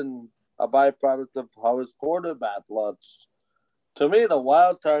often a byproduct of how his quarterback looks. To me, the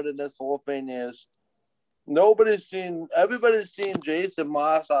wild card in this whole thing is everybody's seen Jason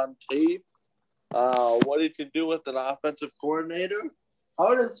Moss on tape, what he can do with an offensive coordinator.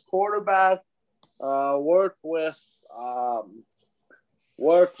 How does quarterback work with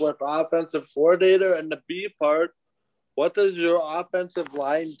offensive coordinator? And the B part, what does your offensive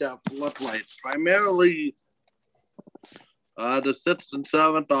line depth look like? Primarily, the 6th and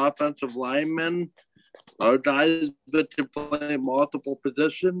 7th offensive linemen are guys that can play multiple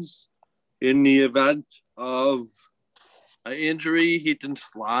positions. In the event of an injury, he can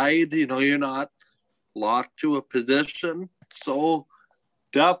slide. You're not locked to a position. So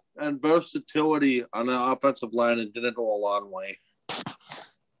depth and versatility on the offensive line is going to go a long way.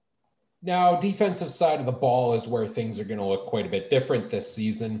 Now, defensive side of the ball is where things are going to look quite a bit different this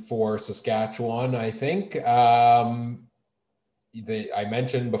season for Saskatchewan, I think. I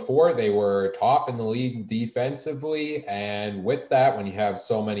mentioned before, they were top in the league defensively. And with that, when you have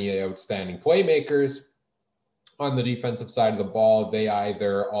so many outstanding playmakers on the defensive side of the ball, they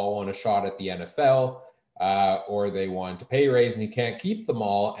either all want a shot at the NFL or they want a pay raise and you can't keep them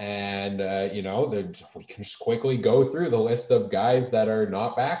all. And, we can just quickly go through the list of guys that are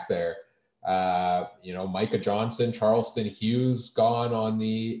not back there. Micah Johnson, Charleston Hughes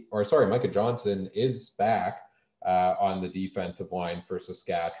Micah Johnson is back on the defensive line for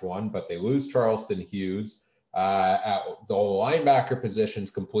Saskatchewan, but they lose Charleston Hughes. At the linebacker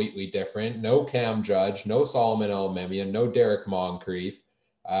position's completely different. No Cam Judge, no Solomon Elimimian, no Derek Moncrief.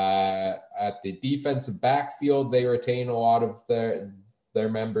 At the defensive backfield, they retain a lot of their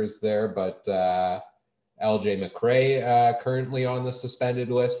members there, but LJ McRae currently on the suspended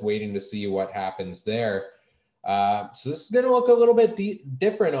list, waiting to see what happens there. So this is going to look a little bit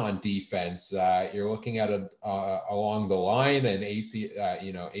different on defense. You're looking at along the line, and AC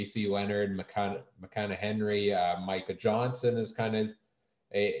Leonard, McKenna Henry, Micah Johnson is kind of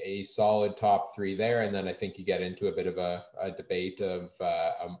a solid top three there. And then I think you get into a bit of a debate of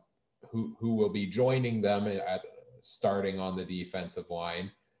who will be joining them at starting on the defensive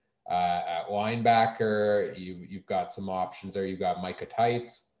line. At linebacker, you've got some options there. You've got Micah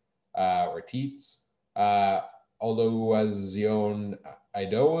Teitz or Teets. Oluwaseun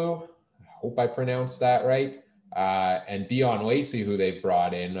Idowu, I hope I pronounced that right. And Dion Lacey, who they've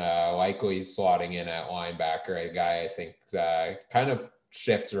brought in, likely slotting in at linebacker, a guy I think kind of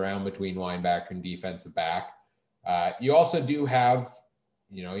shifts around between linebacker and defensive back. You also do have,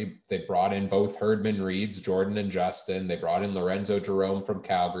 they brought in both Herdman Reeds, Jordan and Justin. They brought in Lorenzo Jerome from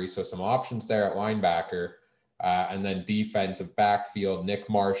Calgary. So some options there at linebacker. And then defensive backfield, Nick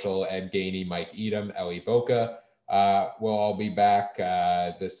Marshall, Ed Gainey, Mike Edom, Eli Boca will all be back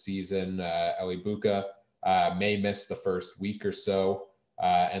this season. Eli Boca may miss the first week or so.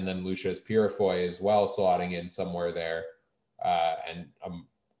 And then Lucius Purifoy as well, slotting in somewhere there. And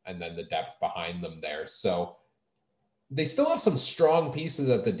then the depth behind them there. So they still have some strong pieces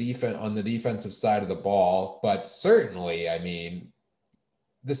at on the defensive side of the ball, but certainly, I mean,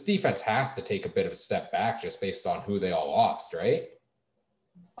 this defense has to take a bit of a step back just based on who they all lost, right?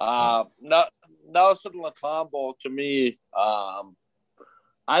 Nelson Latombo, to me,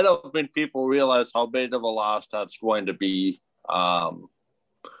 I don't think people realize how big of a loss that's going to be.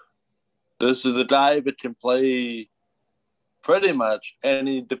 This is a guy that can play pretty much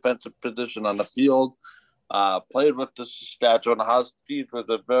any defensive position on the field. Played with the Saskatchewan Huskies, was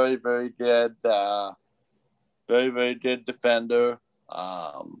a very, very good defender.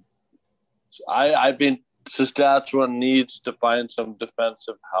 I think Saskatchewan needs to find some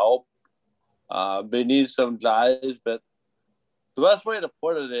defensive help. They need some guys, but the best way to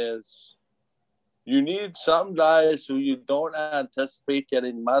put it is you need some guys who you don't anticipate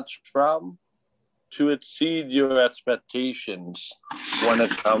getting much from to exceed your expectations when it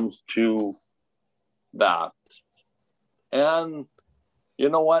comes to that. And you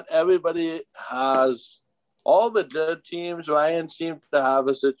know what? Everybody has, all the good teams, Ryan, seems to have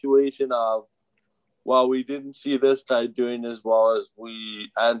a situation of, well, we didn't see this guy doing as well as we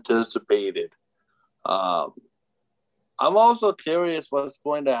anticipated. I'm also curious what's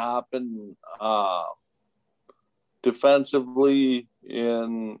going to happen defensively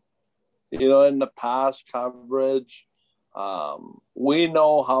in the pass coverage. We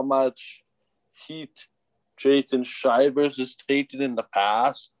know how much heat Jason Shivers has taken in the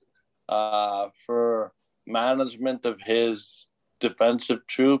past for management of his defensive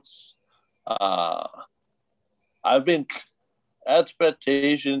troops. I think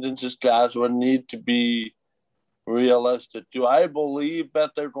expectations in Saskatchewan need to be realistic. Do I believe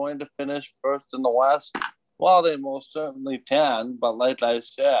that they're going to finish first in the West? Well, they most certainly can, but like I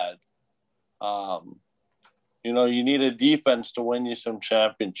said, you need a defense to win you some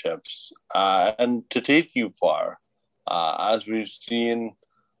championships and to take you far, as we've seen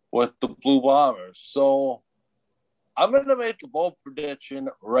with the Blue Bombers. So I'm going to make a bold prediction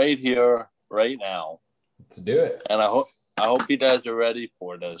right here, right now. Let's do it. And I hope you guys are ready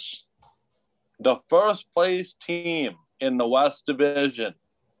for this. The first place team in the West Division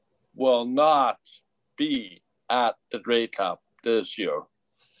will not be at the Grey Cup this year.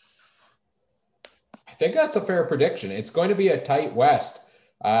 I think that's a fair prediction. It's going to be a tight West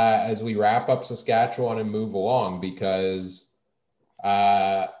as we wrap up Saskatchewan and move along, because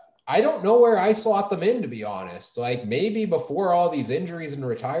I don't know where I slot them in, to be honest. Like, maybe before all these injuries and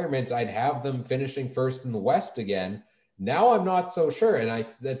retirements, I'd have them finishing first in the West again. Now I'm not so sure. And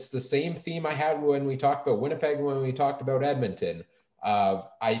that's the same theme I had when we talked about Winnipeg, when we talked about Edmonton.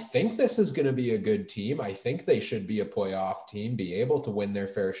 I think this is going to be a good team. I think they should be a playoff team, be able to win their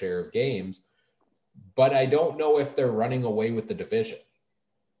fair share of games. But I don't know if they're running away with the division.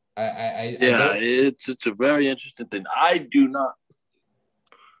 It's a very interesting thing. I do not.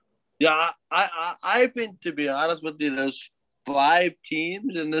 Yeah, I think, to be honest with you, there's 5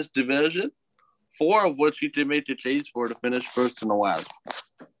 teams in this division, 4 of which you can make the case for to finish first in the West.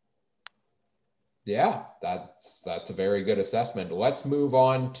 Yeah, that's a very good assessment. Let's move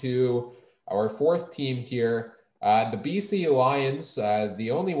on to our 4th team here. The BC Lions, the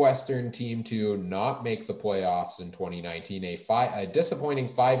only Western team to not make the playoffs in 2019, a disappointing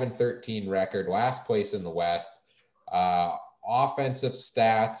 5-13 record, last place in the West. Offensive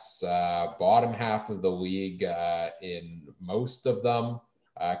stats, bottom half of the league in most of them,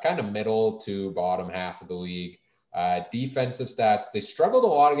 kind of middle to bottom half of the league. Defensive stats, they struggled a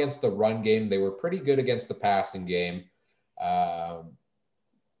lot against the run game. They were pretty good against the passing game.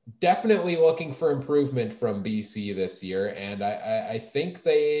 Definitely looking for improvement from BC this year, and I think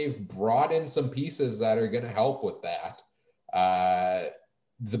they've brought in some pieces that are going to help with that.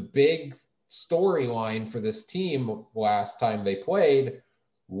 The big storyline for this team last time they played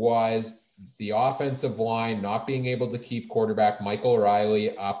was the offensive line not being able to keep quarterback Michael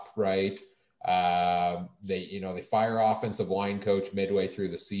Riley upright. They fire offensive line coach midway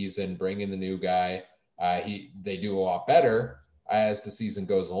through the season, bring in the new guy. They do a lot better as the season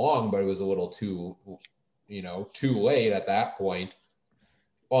goes along, but it was a little too too late at that point.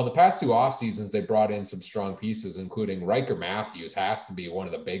 Well, in the past 2 off seasons, they brought in some strong pieces, including Riker Matthews has to be one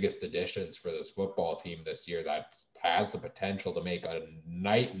of the biggest additions for this football team this year that has the potential to make a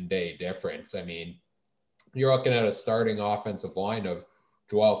night and day difference. I mean, you're looking at a starting offensive line of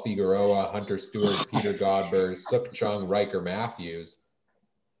Joel Figueroa, Hunter Stewart, Peter Godber, Suk Chung, Riker Matthews.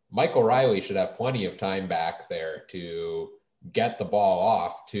 Michael Riley should have plenty of time back there to get the ball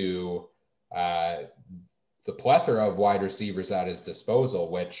off to the plethora of wide receivers at his disposal,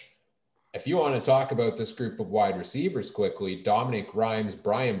 which, if you want to talk about this group of wide receivers quickly, Dominic Rhymes,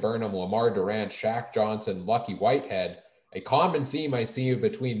 Brian Burnham, Lamar Durant, Shaq Johnson, Lucky Whitehead, a common theme I see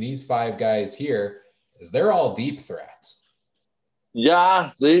between these 5 guys here is they're all deep threats.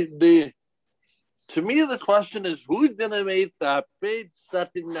 Yeah, to me, the question is who's going to make that big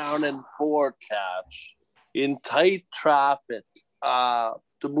setting down and 4 catch in tight traffic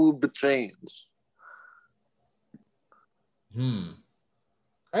to move the chains?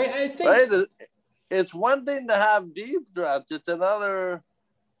 I think right? It's one thing to have deep threats. It's another,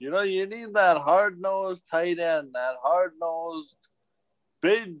 you need that hard-nosed tight end, that hard-nosed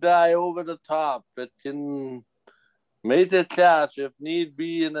big guy over the top that can make a catch if need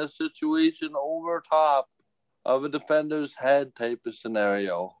be in a situation over top of a defender's head type of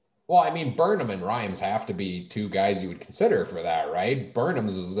scenario. Well, I mean, Burnham and Rhymes have to be 2 guys you would consider for that, right?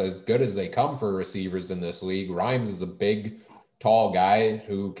 Burnham's is as good as they come for receivers in this league. Rhymes is a big, tall guy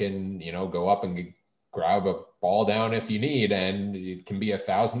who can, go up and grab a ball down if you need, and it can be a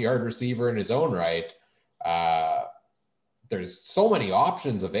 1,000-yard receiver in his own right. There's so many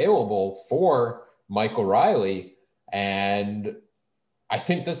options available for Michael Riley, and I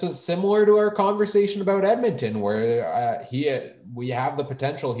think this is similar to our conversation about Edmonton, where we have the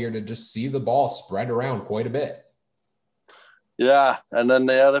potential here to just see the ball spread around quite a bit. Yeah, and then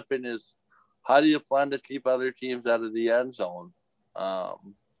the other thing is, how do you plan to keep other teams out of the end zone? I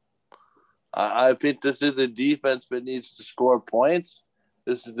think this is a defense that needs to score points.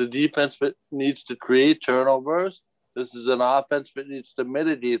 This is the defense that needs to create turnovers. This is an offense that needs to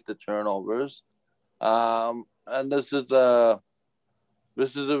mitigate the turnovers. And this is a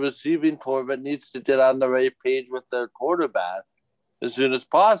receiving core that needs to get on the right page with their quarterback as soon as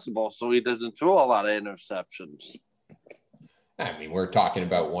possible so he doesn't throw a lot of interceptions. I mean, we're talking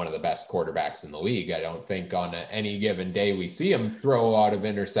about one of the best quarterbacks in the league. I don't think on any given day we see him throw a lot of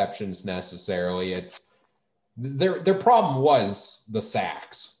interceptions necessarily. It's their problem was the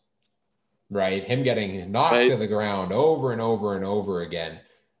sacks, right? Him getting knocked to the ground over and over and over again.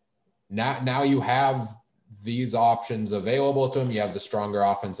 Now you have these options available to him. You have the stronger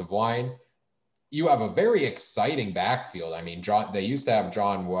offensive line. You have a very exciting backfield. I mean, they used to have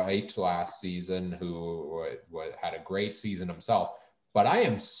John White last season, who had a great season himself. But I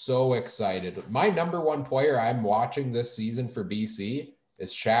am so excited. My number 1 player I'm watching this season for BC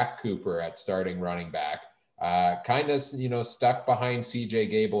is Shaq Cooper at starting running back. Kind of, stuck behind CJ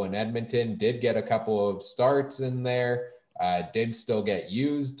Gable in Edmonton. Did get a couple of starts in there. Did still get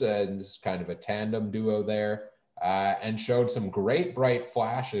used. It's kind of a tandem duo there. And showed some great bright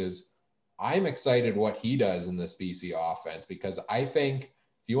flashes. I'm excited what he does in this BC offense, because I think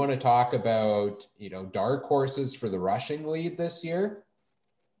if you want to talk about, dark horses for the rushing lead this year,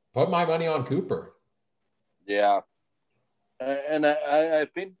 put my money on Cooper. Yeah. And I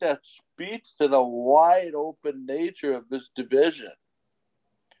think that speaks to the wide open nature of this division.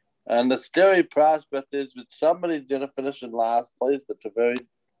 And the scary prospect is that somebody's going to finish in last place. That's a very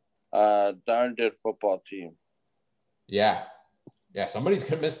darn good football team. Yeah, somebody's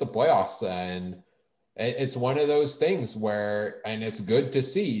going to miss the playoffs, and it's one of those things where, and it's good to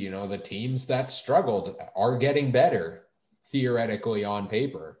see, the teams that struggled are getting better theoretically on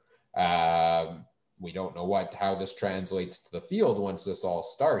paper. We don't know how this translates to the field once this all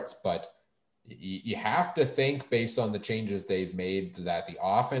starts, but you have to think, based on the changes they've made, that the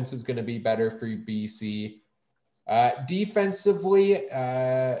offense is going to be better for BC. Defensively,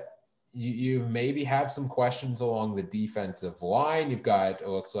 you maybe have some questions along the defensive line. You've got, it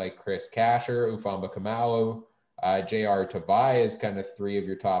looks like, Chris Kasher, Ufamba Kamalu, J.R. Tavai is kind of 3 of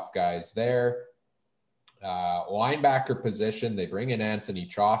your top guys there. Linebacker position, they bring in Anthony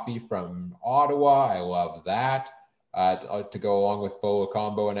Chaffee from Ottawa. I love that, to go along with Bo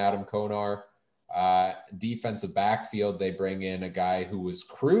Lacombo and Adam Konar. Defensive backfield, they bring in a guy who was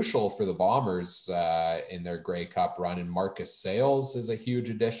crucial for the Bombers in their Grey Cup run, and Marcus Sales is a huge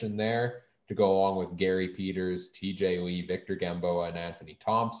addition there to go along with Gary Peters, TJ Lee, Victor Gamboa, and Anthony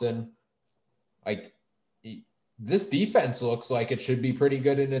Thompson. Like, this defense looks like it should be pretty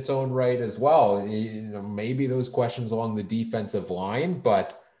good in its own right as well. Maybe those questions along the defensive line,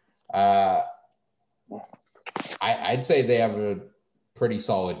 but I'd say they have a pretty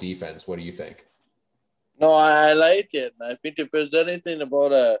solid defense. What do you think? No, I like it. I think if there's anything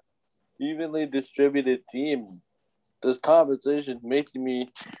about a evenly distributed team, this conversation is making me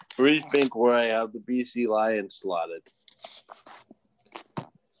rethink where I have the BC Lions slotted.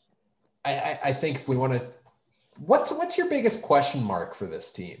 I think if we want to, what's your biggest question mark for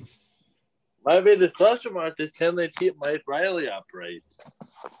this team? My biggest question mark is, can they keep Mike Riley upright?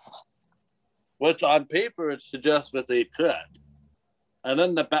 Which on paper it suggests that they could. And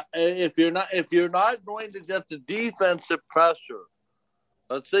then if you're not going to get the defensive pressure,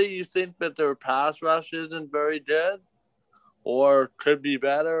 let's say you think that their pass rush isn't very good, or could be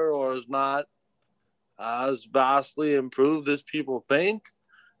better, or is not as vastly improved as people think,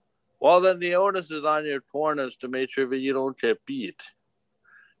 well, then the onus is on your corners to make sure that you don't get beat.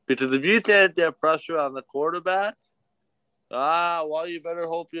 Because if you can't get pressure on the quarterback, well, you better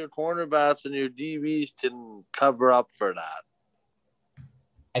hope your cornerbacks and your DBs can cover up for that.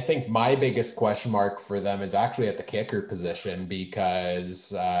 I think my biggest question mark for them is actually at the kicker position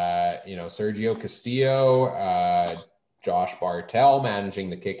because, Sergio Castillo, Josh Bartell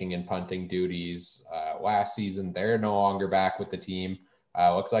managing the kicking and punting duties last season. They're no longer back with the team.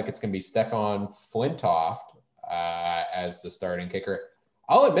 Looks like it's going to be Stefan Flintoft as the starting kicker.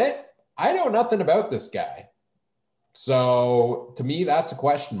 I'll admit, I know nothing about this guy. So to me, that's a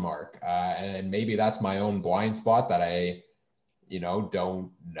question mark. And maybe that's my own blind spot that I don't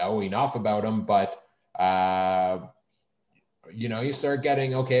know enough about him, but, you start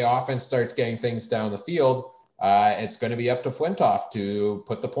getting, offense starts getting things down the field. It's going to be up to Flintoff to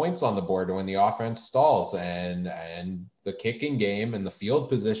put the points on the board when the offense stalls, and the kicking game and the field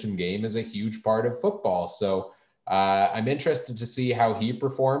position game is a huge part of football. So I'm interested to see how he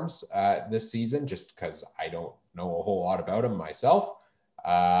performs this season, just because I don't know a whole lot about him myself.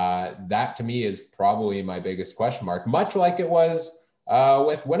 That to me is probably my biggest question mark, much like it was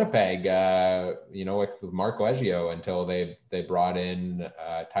with Winnipeg, with Mark Leggio until they brought in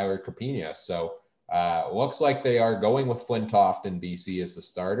Tyler Capina. So looks like they are going with Flintoft in BC as the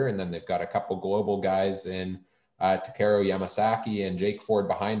starter, and then they've got a couple global guys in Takeru Yamasaki and Jake Ford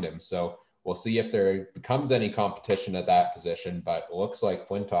behind him. So we'll see if there becomes any competition at that position, but it looks like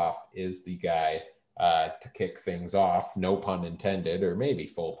Flintoff is the guy to kick things off, no pun intended, or maybe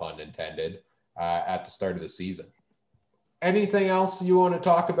full pun intended, at the start of the season. Anything else you want to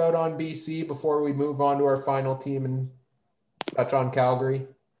talk about on BC before we move on to our final team and touch on Calgary?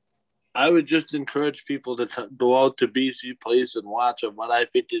 I would just encourage people to go out to BC Place and watch what I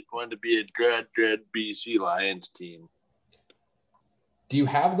think is going to be a good BC Lions team. Do you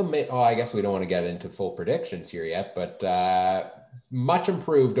have them? Oh, I guess we don't want to get into full predictions here yet, but much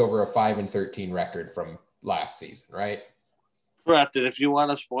improved over a 5-13 record from last season, right? Correct. And if you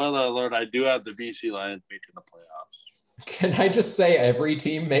want a spoiler alert, I do have the BC Lions making the playoffs. Can I just say every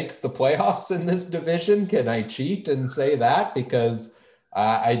team makes the playoffs in this division? Can I cheat and say that? Because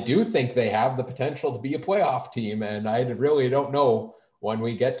I do think they have the potential to be a playoff team, and I really don't know when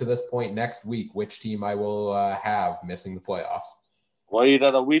we get to this point next week which team I will have missing the playoffs. Well, you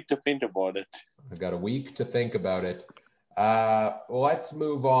got a week to think about it. I've got a week to think about it. Let's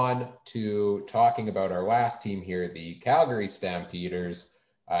move on to talking about our last team here, the Calgary Stampeders.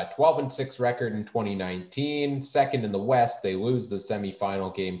 12-6 record in 2019, second in the West. They lose the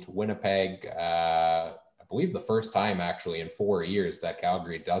semifinal game to Winnipeg. I believe the first time actually in 4 years that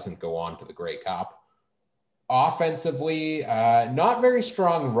Calgary doesn't go on to the Grey Cup. Offensively, not very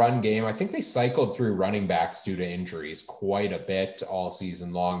strong run game. I think they cycled through running backs due to injuries quite a bit all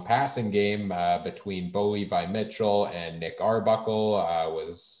season long. Passing game between Bo Levi Mitchell and Nick Arbuckle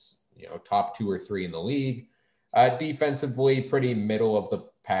was top 2 or 3 in the league. Defensively, pretty middle of the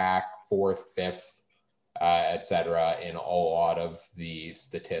pack, 4th, 5th, etc. in a lot of the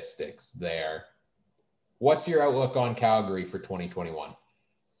statistics there. What's your outlook on Calgary for 2021?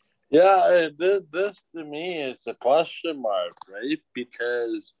 Yeah, this to me is the question mark, right?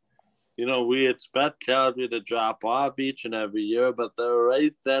 Because, we expect Calgary to drop off each and every year, but they're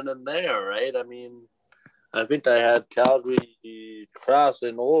right then and there, right? I mean, I think I had Calgary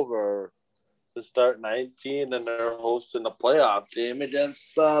crossing over to start 19, and they're hosting a playoff game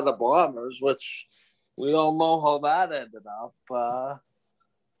against the Bombers, which we all know how that ended up. But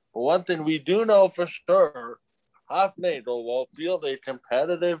one thing we do know for sure, Hofnagel will field a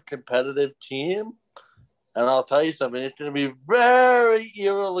competitive team. And I'll tell you something, it's going to be very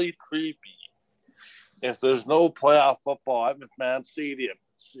eerily creepy if there's no playoff football at McMahon Stadium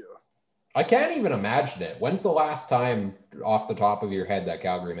this year. I can't even imagine it. When's the last time, off the top of your head, that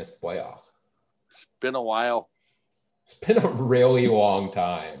Calgary missed the playoffs? It's been a while. It's been a really long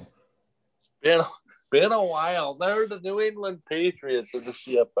time. been a while. They're the New England Patriots of the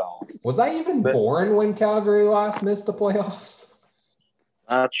CFL. Was I even born when Calgary last missed the playoffs?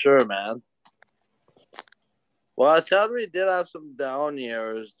 Not sure, man. Well, Calgary did have some down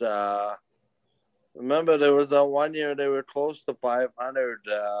years. Remember, there was that one year they were close to 500.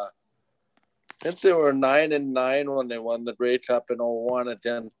 I think they were 9-9 when they won the Grey Cup in 01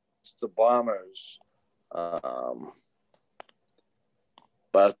 against the Bombers.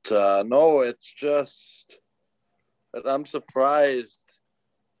 But no, it's just that I'm surprised.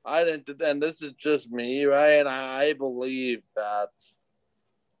 I didn't, and this is just me, right? And I believe that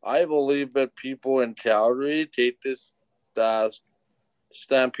people in Calgary take this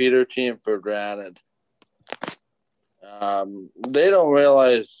Stampeder team for granted. They don't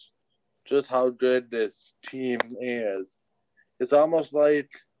realize just how good this team is. It's almost like,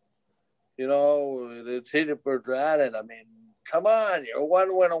 they take it for granted. I mean, come on, you're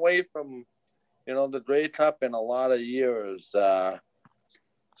one win away from, the Grey Cup in a lot of years.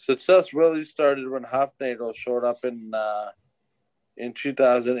 Success really started when Hufnagel showed up in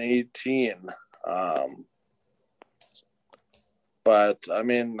 2018. But I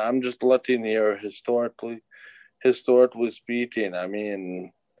mean, I'm just looking here historically speaking. I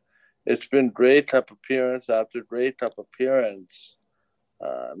mean, it's been Grey Cup appearance after Grey Cup appearance,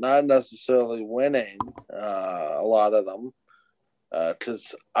 not necessarily winning a lot of them.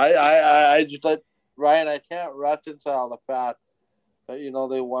 Because I just like Ryan, I can't reconcile the fact that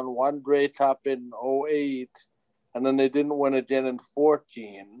they won one Grey Cup in 08, and then they didn't win again in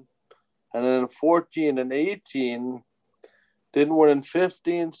 14, and then in 14 and 18 didn't win in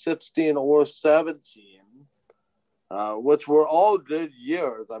 15, 16, or 17, which were all good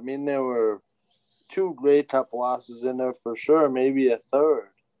years. I mean, there were 2 Grey Cup losses in there for sure, maybe a third.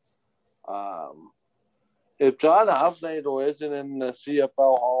 If John Hufnagel isn't in the CFL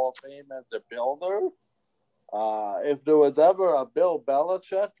Hall of Fame as a builder, if there was ever a Bill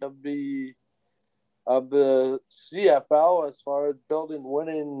Belichick of the CFL as far as building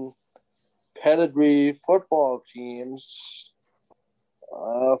winning pedigree football teams,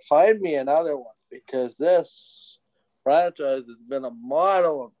 find me another one, because this franchise has been a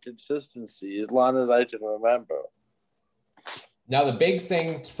model of consistency as long as I can remember. Now, the big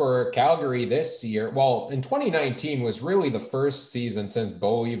thing for Calgary this year, well, in 2019 was really the first season since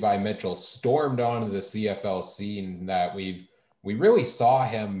Bo Levi Mitchell stormed onto the CFL scene that we really saw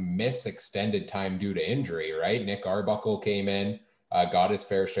him miss extended time due to injury, right? Nick Arbuckle came in, got his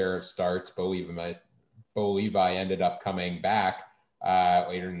fair share of starts. Bo Levi ended up coming back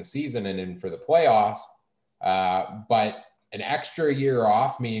later in the season and in for the playoffs. But an extra year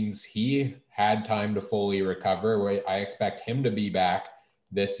off means he had time to fully recover. I expect him to be back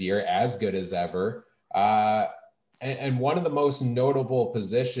this year as good as ever. And one of the most notable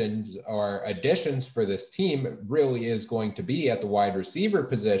positions or additions for this team really is going to be at the wide receiver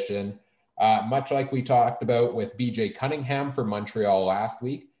position. Much like we talked about with BJ Cunningham for Montreal last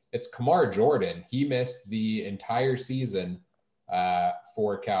week, it's Kamar Jordan. He missed the entire season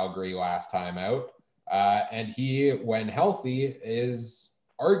for Calgary last time out. And he, when healthy, is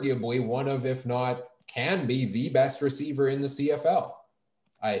arguably one of, if not, can be the best receiver in the CFL.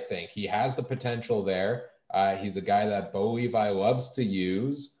 I think he has the potential there. He's a guy that Bo Levi loves to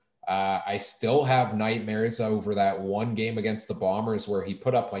use. I still have nightmares over that one game against the Bombers where he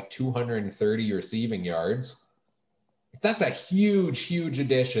put up like 230 receiving yards. That's a huge, huge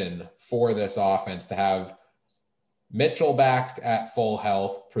addition for this offense to have Mitchell back at full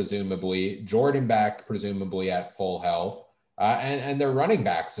health, presumably. Jordan back, presumably at full health. And their running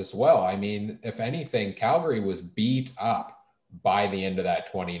backs as well. I mean, if anything, Calgary was beat up by the end of that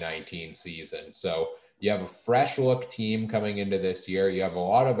 2019 season. So you have a fresh look team coming into this year. You have a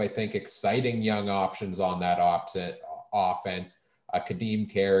lot of, I think, exciting young options on that offense. Kadeem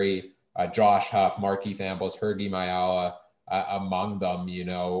Carey, Josh Huff, Markeith Ambrose, Hergy Mayala, among them.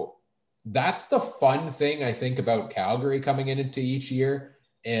 That's the fun thing I think about Calgary coming into each year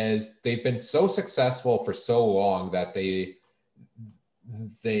is they've been so successful for so long that they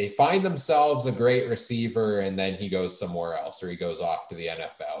find themselves a great receiver and then he goes somewhere else or he goes off to the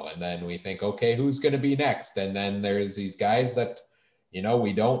NFL. And then we think, okay, who's going to be next? And then there's these guys that,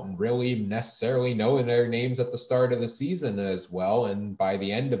 we don't really necessarily know their names at the start of the season as well. And by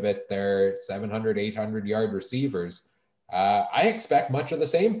the end of it, they're 700, 800 yard receivers. I expect much of the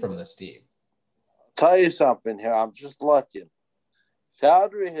same from this team. I'll tell you something here. I'm just looking.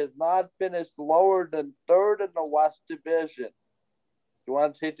 Calgary has not finished lower than third in the West Division. You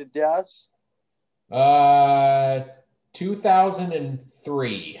want to take a guess?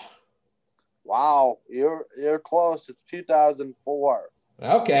 2003. Wow, you're close. It's 2004.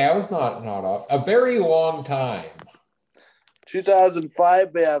 Okay, I was not off. A very long time.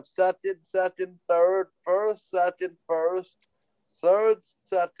 2005, we have second, second, third, first, second, first, third,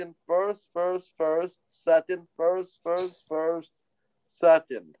 second, first, second, first,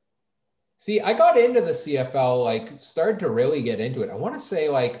 second. See, I got into the CFL, like started to really get into it. I want to say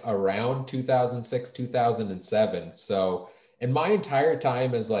like around 2006, 2007. So in my entire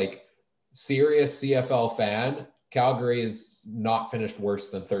time as like serious CFL fan, Calgary is not finished worse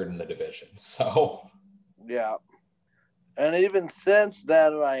than third in the division. So Yeah. And even since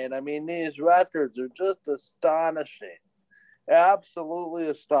then, Ryan, I mean, these records are just astonishing. Absolutely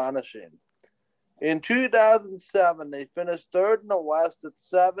astonishing. In 2007, they finished third in the West at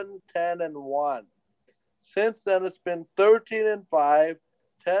 7-10-1. Since then, it's been 13-5,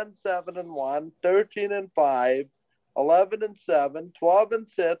 10-7-1, 13-5, 11-7,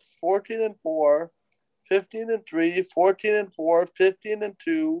 12-6, 14-4, 15-3, 14-4,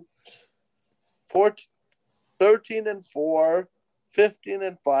 15-2, 13-4,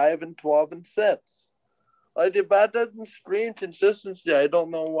 15-5, and 12-6. Like, if that doesn't scream consistency, I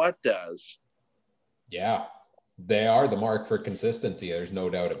don't know what does. yeah, they are the mark for consistency. There's no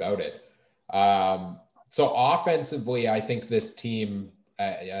doubt about it. So offensively, I think this team,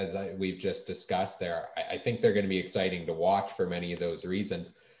 we've just discussed there, I think they're going to be exciting to watch for many of those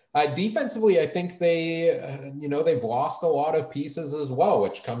reasons. Defensively, I think they've lost a lot of pieces as well,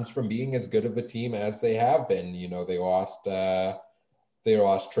 which comes from being as good of a team as they have been. They lost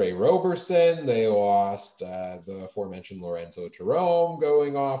Trey Roberson. They lost the aforementioned Lorenzo Jerome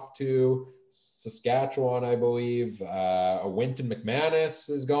going off to Saskatchewan, I believe. Winton McManus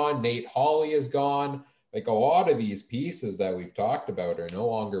is gone. Nate Hawley is gone. Like a lot of these pieces that we've talked about are no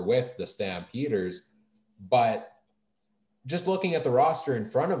longer with the Stampeders. But just looking at the roster in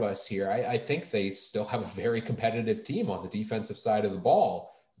front of us here, I think they still have a very competitive team on the defensive side of the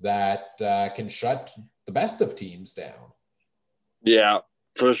ball that can shut the best of teams down. Yeah,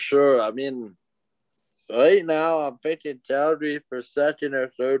 for sure. I mean, right now I'm picking Calgary for second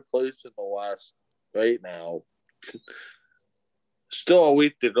or third place in the West. Right now, still a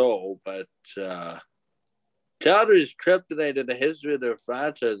week to go, but Calgary's kryptonite in the history of their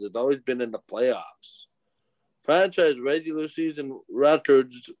franchise has always been in the playoffs. Franchise regular season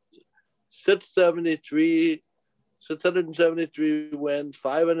records 673, 673 wins,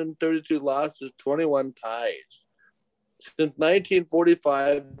 532 losses, 21 ties. Since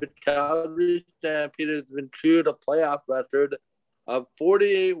 1945, the Calgary Stampeders have included a playoff record of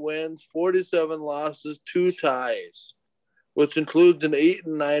 48 wins, 47 losses, 2 ties, which includes an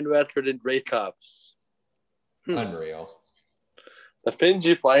 8-9 record in Grey Cups. Unreal. The things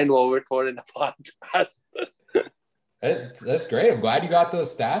you find while recording the podcast. That's great. I'm glad you got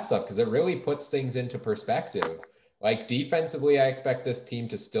those stats up because it really puts things into perspective. Like defensively, I expect this team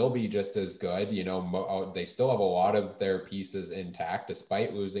to still be just as good. They still have a lot of their pieces intact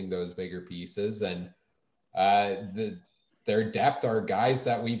despite losing those bigger pieces. And their depth are guys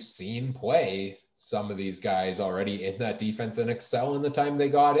that we've seen play some of these guys already in that defense and excel in the time they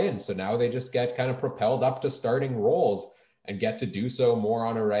got in. So now they just get kind of propelled up to starting roles and get to do so more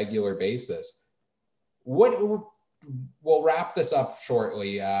on a regular basis. We'll wrap this up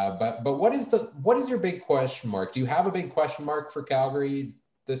shortly, but what is your big question mark? Do you have a big question mark for Calgary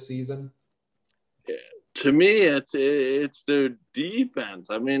this season? To me, it's their defense.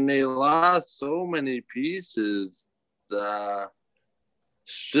 I mean, they lost so many pieces. It's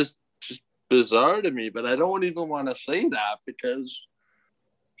just bizarre to me, but I don't even want to say that because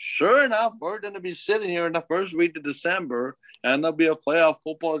sure enough, we're going to be sitting here in the first week of December and there'll be a playoff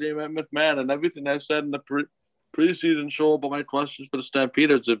football game at McMahon, and everything I said in the preseason show about my questions for the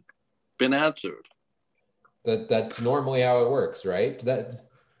Stampeders have been answered. That's normally how it works, right?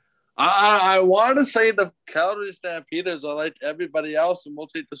 I want to say the Calgary Stampeders are like everybody else and we'll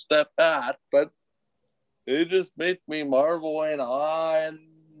take a step back, but they just make me marvel and awe and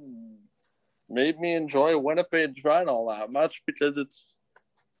made me enjoy Winnipeg Toronto that much because it's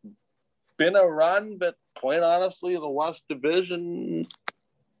been a run, but quite honestly, the West Division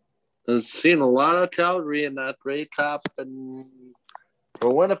has seen a lot of Calgary in that Grey Cup, and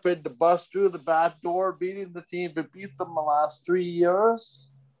for Winnipeg to bust through the back door, beating the team that beat them the last 3 years,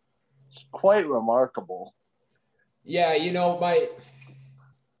 it's quite remarkable. Yeah,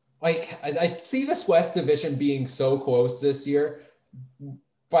 I see this West Division being so close this year.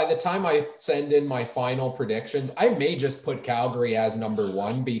 By the time I send in my final predictions, I may just put Calgary as number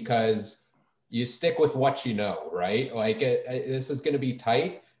one because you stick with what you know, right? Like this is going to be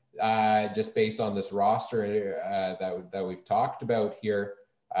tight, just based on this roster that we've talked about here.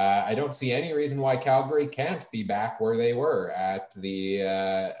 I don't see any reason why Calgary can't be back where they were at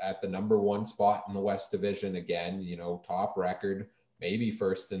the number one spot in the West Division again. Top record, maybe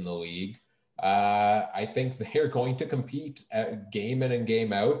first in the league. I think they're going to compete game in and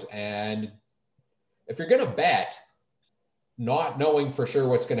game out. And if you're going to bet, not knowing for sure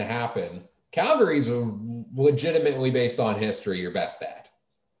what's going to happen, Calgary's legitimately, based on history, your best bet.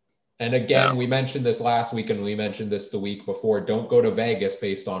 And again, we mentioned this last week and we mentioned this the week before. Don't go to Vegas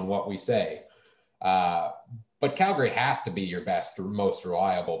based on what we say. But Calgary has to be your best, most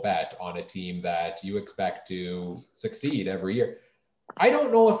reliable bet on a team that you expect to succeed every year. I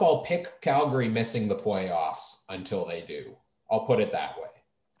don't know if I'll pick Calgary missing the playoffs until they do. I'll put it that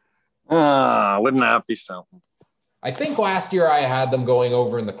way. Wouldn't that be something? I think last year I had them going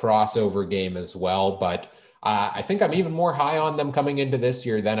over in the crossover game as well, but I think I'm even more high on them coming into this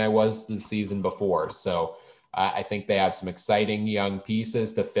year than I was the season before. So I think they have some exciting young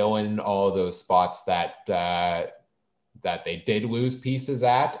pieces to fill in all of those spots that they did lose pieces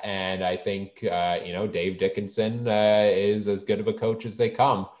at. And I think, Dave Dickinson is as good of a coach as they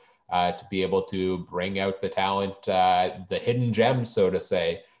come to be able to bring out the talent, the hidden gems, so to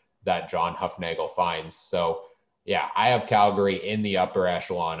say, that John Hufnagel finds. So, yeah, I have Calgary in the upper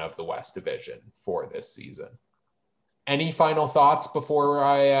echelon of the West Division for this season. Any final thoughts before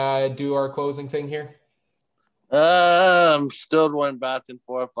I do our closing thing here? I'm still going back and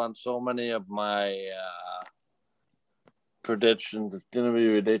forth on so many of my predictions. It's going to be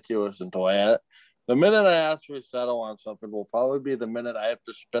ridiculous until the minute I actually settle on something will probably be the minute I have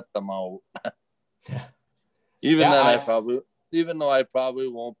to spit them out. Even though I probably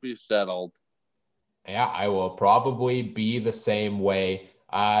won't be settled. Yeah, I will probably be the same way.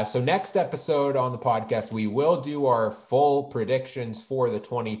 So next episode on the podcast, we will do our full predictions for the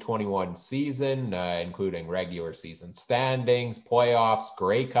 2021 season, including regular season standings, playoffs,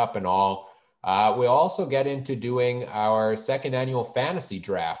 Grey Cup, and all. We'll also get into doing our second annual fantasy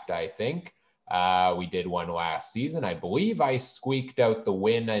draft, I think. We did one last season. I believe I squeaked out the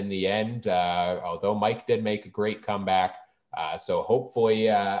win in the end, although Mike did make a great comeback. So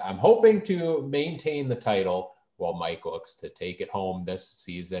hopefully, I'm hoping to maintain the title while Mike looks to take it home this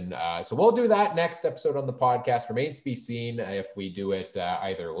season. So we'll do that next episode on the podcast. Remains to be seen if we do it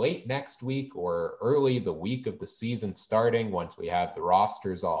either late next week or early the week of the season starting once we have the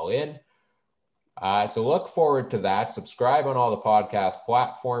rosters all in. So look forward to that. Subscribe on all the podcast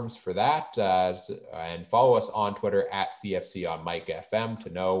platforms for that, and follow us on Twitter at CFC on Mike FM to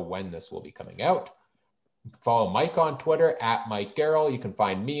know when this will be coming out. Follow Mike on Twitter at Mike Garrell. You can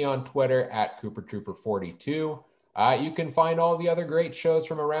find me on Twitter at CooperTrooper42. You can find all the other great shows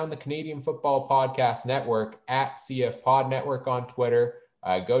from around the Canadian Football Podcast Network at CF Pod Network on Twitter.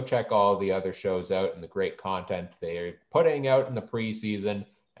 Go check all the other shows out and the great content they're putting out in the preseason.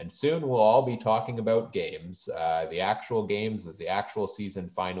 And soon we'll all be talking about games, the actual games as the actual season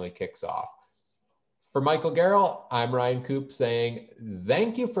finally kicks off. For Michael Garrell, I'm Ryan Coop saying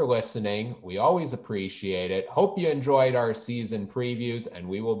thank you for listening. We always appreciate it. Hope you enjoyed our season previews, and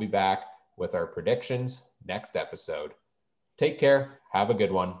we will be back with our predictions next episode. Take care. Have a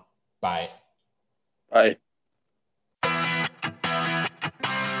good one. Bye. Bye.